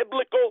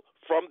biblical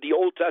from the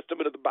Old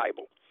Testament of the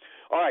Bible.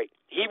 All right,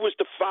 he was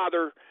the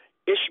father,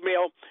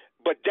 Ishmael,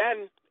 but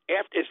then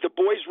as the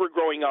boys were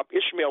growing up,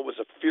 Ishmael was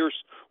a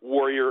fierce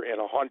warrior and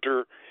a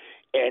hunter,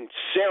 and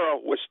Sarah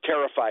was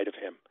terrified of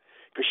him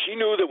because she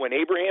knew that when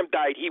Abraham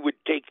died, he would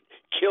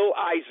kill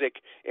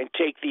Isaac and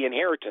take the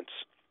inheritance.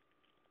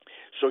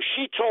 So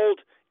she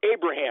told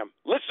Abraham,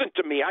 listen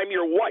to me, I'm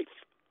your wife.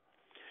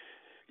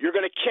 You're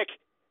going to kick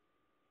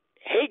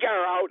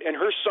Hagar out and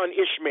her son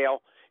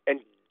Ishmael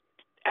and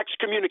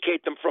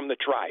excommunicate them from the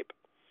tribe.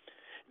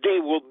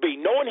 There will be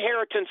no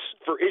inheritance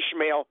for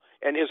Ishmael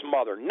and his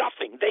mother.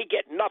 Nothing. They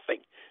get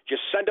nothing.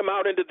 Just send them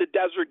out into the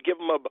desert, give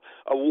them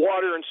a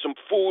water and some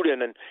food,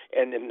 and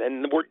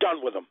we're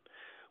done with them.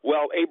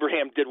 Well,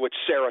 Abraham did what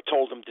Sarah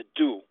told him to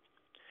do.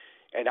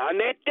 And on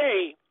that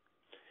day,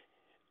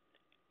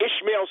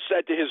 Ishmael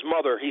said to his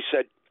mother,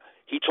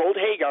 he told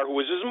Hagar, who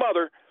was his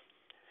mother,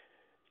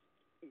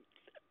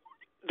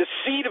 the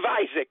seed of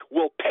Isaac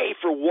will pay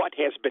for what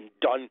has been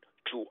done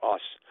to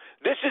us.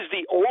 This is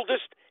the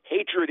oldest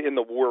hatred in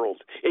the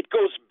world. It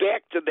goes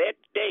back to that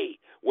day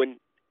when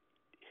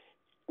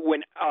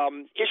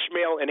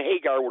Ishmael and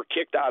Hagar were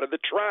kicked out of the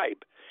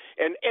tribe.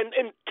 And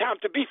Tom,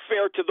 to be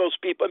fair to those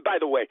people, and by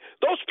the way,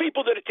 those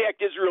people that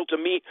attacked Israel to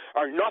me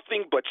are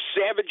nothing but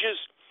savages.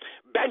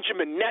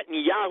 Benjamin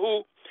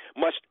Netanyahu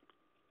must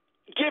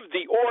give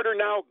the order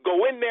now,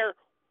 go in there,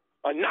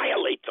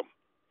 annihilate them.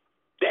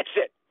 That's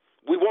it.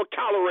 We won't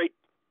tolerate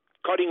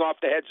cutting off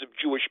the heads of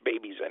Jewish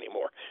babies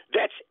anymore.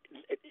 That's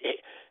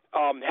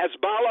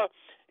Hezbollah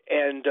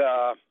and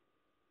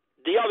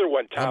the other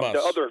one, Tom. Hamas.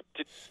 The other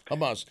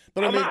Hamas.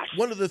 But I mean,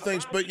 one of the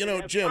things. But you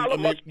know, Jim, I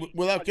mean,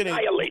 without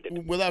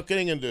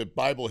getting into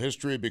Bible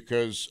history,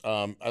 because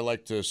I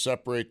like to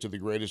separate to the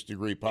greatest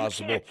degree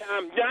possible. You can't,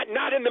 Tom.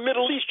 Not in the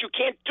Middle East. You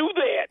can't do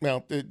that.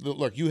 Now,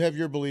 look, you have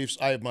your beliefs.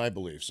 I have my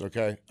beliefs.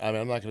 Okay, I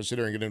mean, I'm not going to sit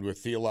here and get into a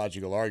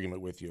theological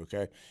argument with you.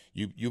 Okay,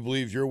 you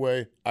believe your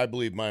way. I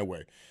believe my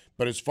way.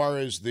 But as far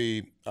as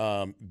the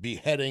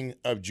beheading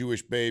of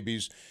Jewish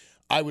babies,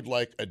 I would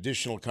like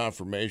additional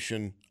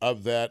confirmation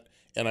of that.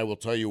 And I will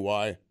tell you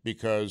why.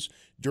 Because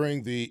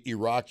during the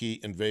Iraqi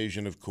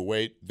invasion of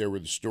Kuwait, there were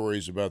the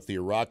stories about the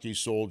Iraqi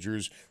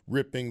soldiers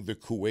ripping the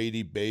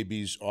Kuwaiti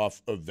babies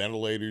off of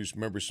ventilators.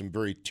 Remember some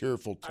very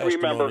tearful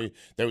testimony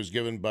that was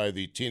given by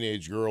the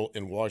teenage girl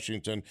in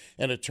Washington.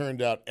 And it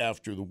turned out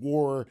after the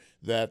war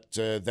that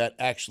that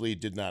actually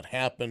did not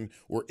happen.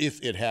 Or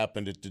if it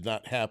happened, it did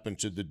not happen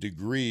to the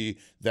degree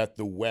that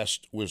the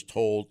West was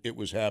told it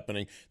was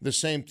happening. The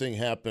same thing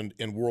happened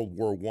in World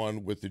War I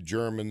with the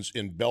Germans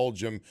in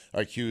Belgium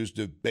accused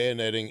of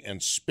bayoneting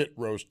and spit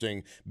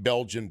roasting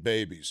Belgian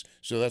babies.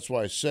 So that's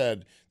why I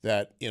said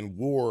that in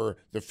war,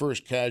 the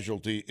first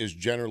casualty is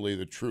generally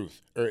the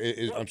truth.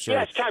 I'm sorry.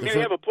 Yes, Tom, you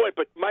have a point,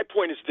 but my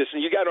point is this,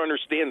 and you got to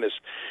understand this.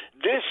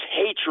 This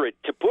hatred,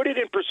 to put it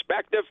in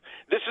perspective,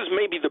 this is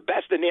maybe the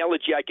best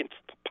analogy I can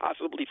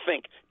possibly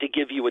think to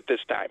give you at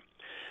this time.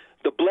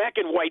 The black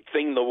and white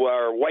thing, the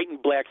white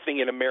and black thing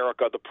in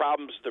America, the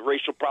problems, the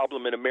racial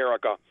problem in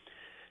America,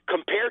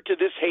 compared to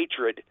this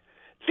hatred,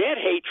 that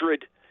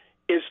hatred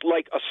is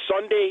like a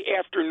Sunday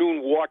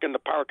afternoon walk in the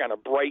park on a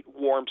bright,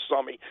 warm,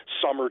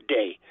 summer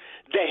day.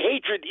 The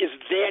hatred is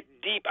that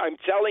deep. I'm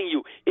telling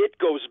you, it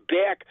goes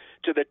back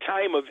to the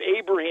time of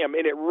Abraham,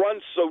 and it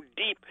runs so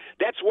deep.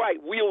 That's why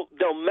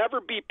there'll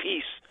never be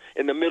peace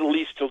in the Middle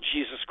East till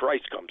Jesus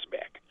Christ comes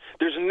back.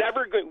 There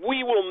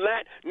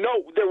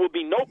will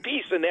be no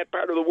peace in that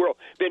part of the world.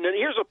 Then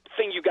here's a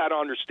thing you got to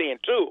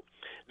understand too: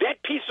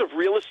 that piece of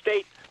real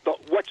estate,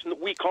 what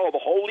we call the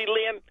Holy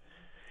Land,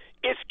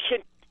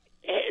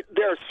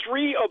 there are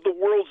three of the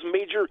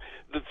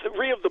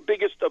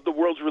biggest of the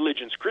world's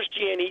religions: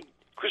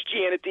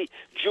 Christianity,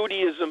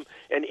 Judaism,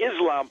 and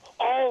Islam.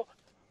 All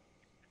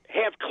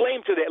have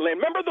claim to that land.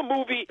 Remember the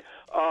movie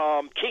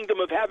Kingdom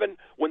of Heaven,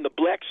 when the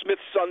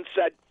blacksmith's son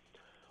said,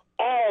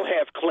 "All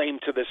have claim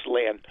to this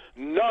land.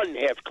 None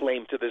have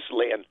claim to this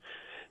land."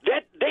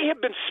 That they have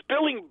been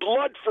spilling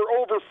blood for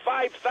over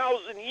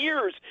 5,000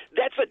 years.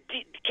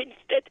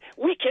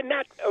 We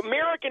cannot,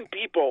 American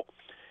people.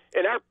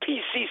 In our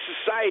PC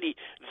society,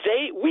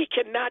 we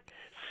cannot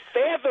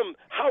fathom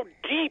how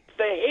deep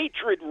the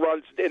hatred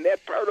runs in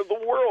that part of the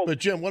world. But,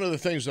 Jim, one of the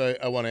things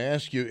I want to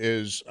ask you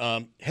is,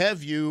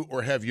 have you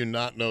or have you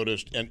not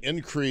noticed an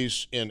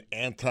increase in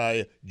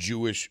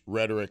anti-Jewish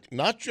rhetoric,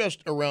 not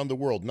just around the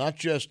world, not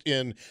just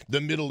in the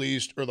Middle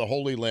East or the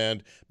Holy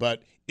Land,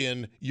 but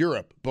in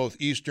Europe, both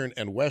Eastern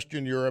and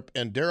Western Europe,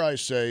 and dare I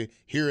say,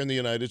 here in the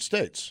United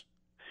States?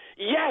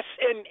 Yes,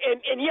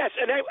 yes,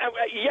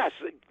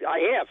 I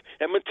have.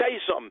 I'm going to tell you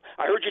something.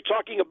 I heard you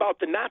talking about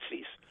the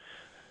Nazis.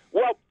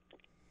 Well,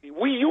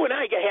 you and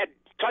I had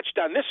touched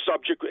on this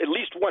subject at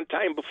least one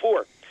time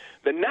before.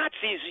 The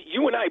Nazis,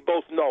 you and I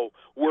both know,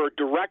 were a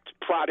direct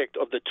product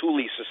of the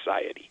Thule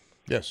Society.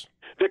 Yes.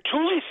 The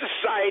Thule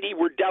Society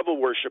were devil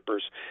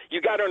worshippers.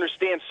 You got to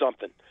understand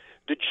something.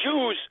 The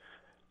Jews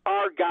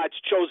are God's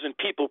chosen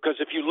people, because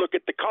if you look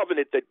at the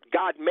covenant that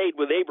God made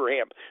with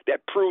Abraham,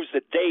 that proves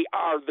that they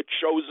are the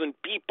chosen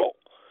people.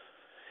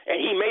 And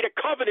he made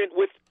a covenant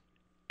with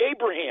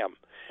Abraham.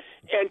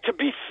 And to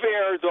be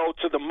fair, though,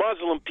 to the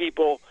Muslim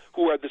people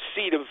who are the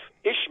seed of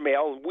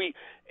Ishmael,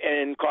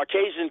 and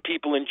Caucasian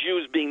people and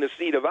Jews being the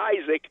seed of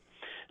Isaac,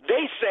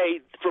 they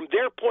say, from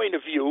their point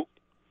of view,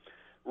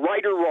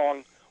 right or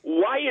wrong,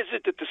 why is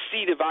it that the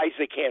seed of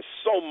Isaac has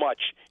so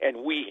much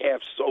and we have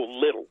so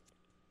little?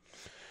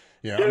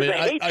 Yeah, There's a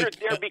hatred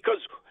there because,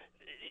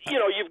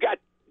 you've got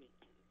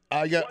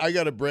I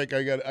got a break.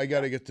 I got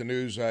to get the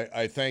news.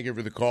 I thank you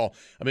for the call.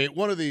 I mean,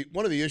 one of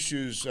the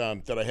issues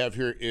that I have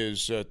here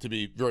is, to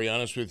be very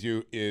honest with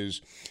you,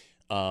 is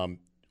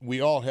we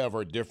all have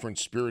our different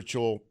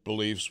spiritual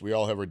beliefs. We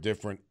all have our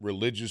different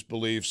religious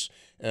beliefs,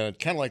 and I'd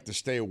kind of like to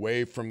stay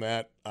away from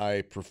that.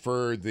 I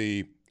prefer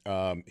the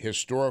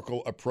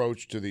historical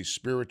approach to the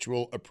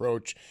spiritual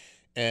approach.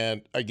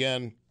 And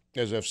again,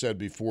 as I've said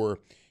before,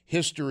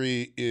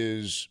 history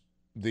is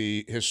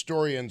the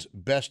historian's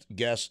best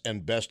guess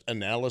and best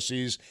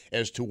analyses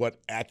as to what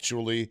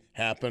actually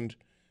happened.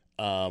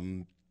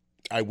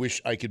 I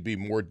wish I could be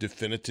more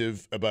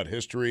definitive about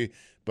history,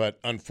 but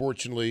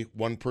unfortunately,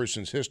 one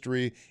person's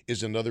history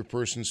is another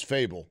person's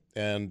fable,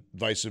 and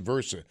vice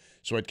versa.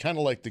 So I'd kind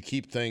of like to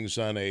keep things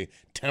on a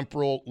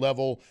temporal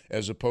level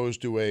as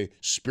opposed to a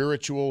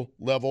spiritual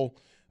level.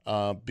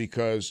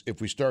 Because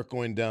if we start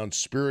going down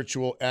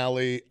spiritual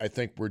alley, I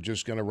think we're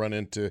just going to run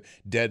into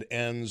dead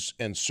ends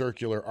and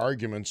circular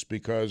arguments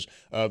because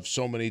of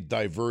so many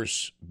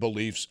diverse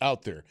beliefs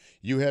out there.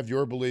 You have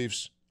your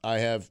beliefs, I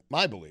have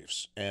my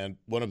beliefs. And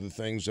one of the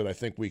things that I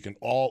think we can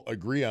all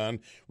agree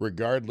on,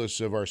 regardless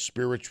of our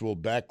spiritual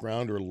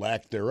background or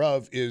lack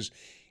thereof, is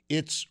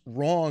it's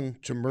wrong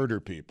to murder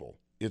people.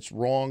 It's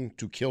wrong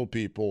to kill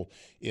people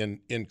in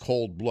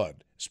cold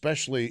blood.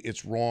 Especially,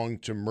 it's wrong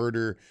to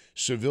murder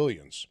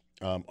civilians.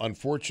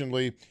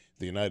 Unfortunately,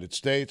 the United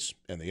States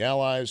and the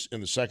Allies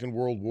in the Second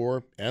World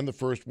War and the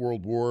First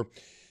World War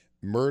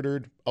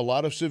murdered a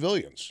lot of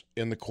civilians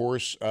in the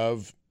course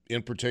of,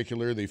 in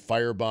particular, the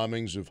fire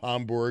bombings of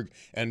Hamburg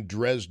and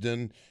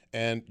Dresden.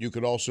 And you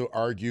could also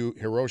argue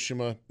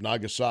Hiroshima,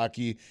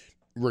 Nagasaki.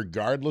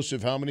 Regardless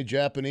of how many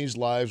Japanese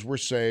lives were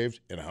saved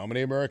and how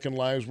many American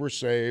lives were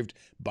saved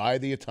by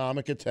the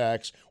atomic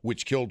attacks,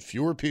 which killed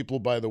fewer people,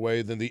 by the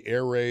way, than the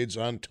air raids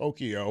on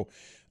Tokyo,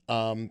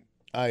 I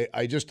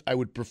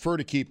would prefer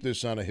to keep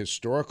this on a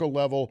historical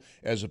level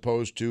as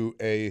opposed to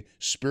a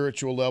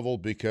spiritual level,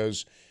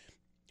 because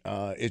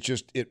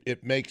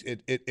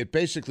it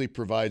basically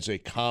provides a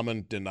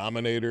common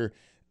denominator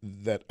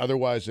that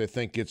otherwise I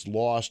think gets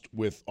lost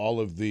with all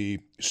of the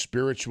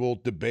spiritual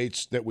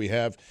debates that we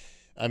have.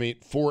 I mean,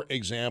 for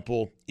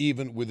example,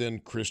 even within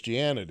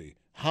Christianity,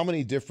 how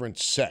many different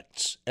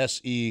sects,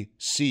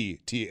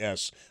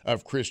 S-E-C-T-S,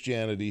 of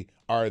Christianity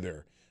are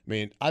there? I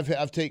mean,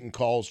 I've taken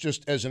calls,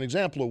 just as an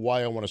example of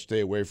why I want to stay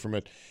away from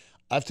it.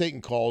 I've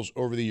taken calls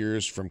over the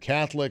years from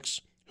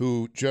Catholics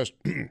who just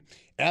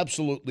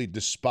absolutely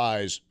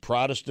despise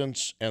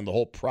Protestants and the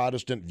whole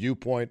Protestant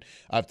viewpoint.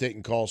 I've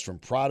taken calls from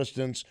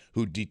Protestants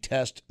who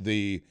detest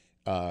the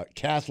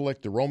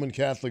Catholic, the Roman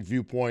Catholic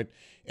viewpoint,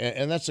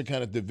 and that's the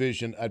kind of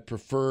division I'd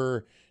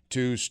prefer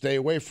to stay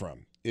away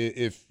from,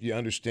 if you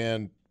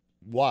understand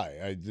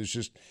why.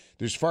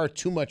 There's far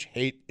too much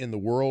hate in the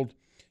world,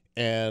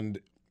 and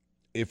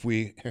if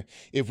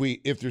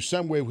there's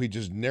some way we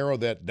just narrow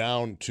that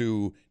down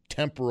to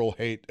temporal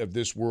hate of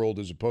this world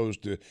as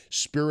opposed to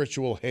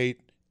spiritual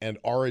hate and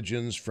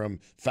origins from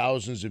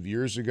thousands of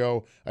years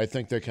ago, I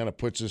think that kind of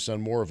puts us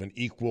on more of an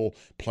equal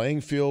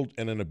playing field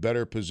and in a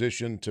better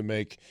position to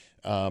make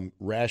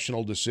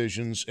rational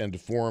decisions and to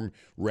form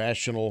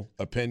rational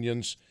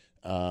opinions.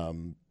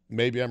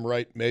 Maybe I'm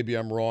right, maybe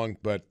I'm wrong,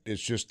 but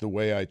it's just the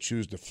way I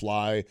choose to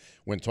fly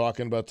when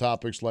talking about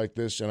topics like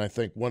this. And I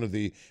think one of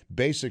the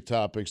basic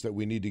topics that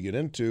we need to get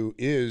into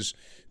is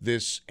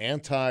this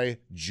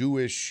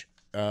anti-Jewish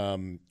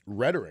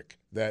rhetoric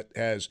that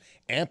has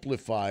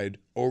amplified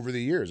over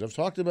the years. I've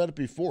talked about it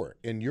before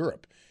in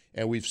Europe,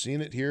 and we've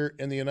seen it here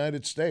in the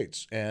United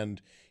States.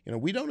 And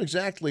we don't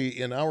exactly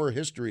in our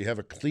history have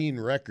a clean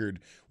record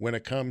when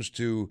it comes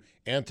to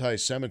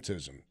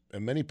anti-Semitism.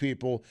 And many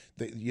people,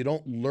 you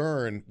don't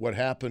learn what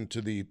happened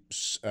to the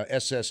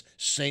SS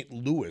St.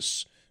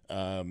 Louis,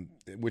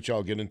 which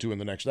I'll get into in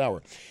the next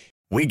hour.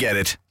 We get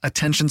it.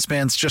 Attention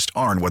spans just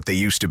aren't what they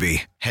used to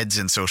be. Heads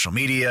in social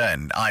media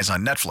and eyes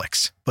on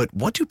Netflix. But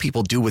what do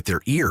people do with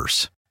their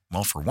ears?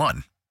 Well, for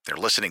one, they're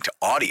listening to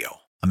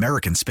audio.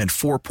 Americans spend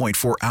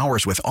 4.4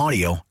 hours with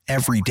audio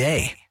every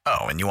day.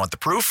 Oh, and you want the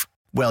proof?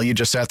 Well, you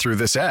just sat through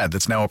this ad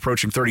that's now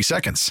approaching 30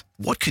 seconds.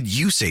 What could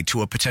you say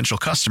to a potential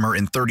customer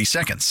in 30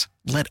 seconds?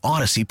 Let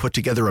Odyssey put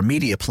together a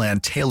media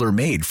plan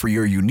tailor-made for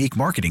your unique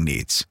marketing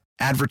needs.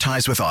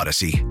 Advertise with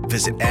Odyssey.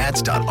 Visit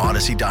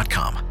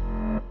ads.odyssey.com.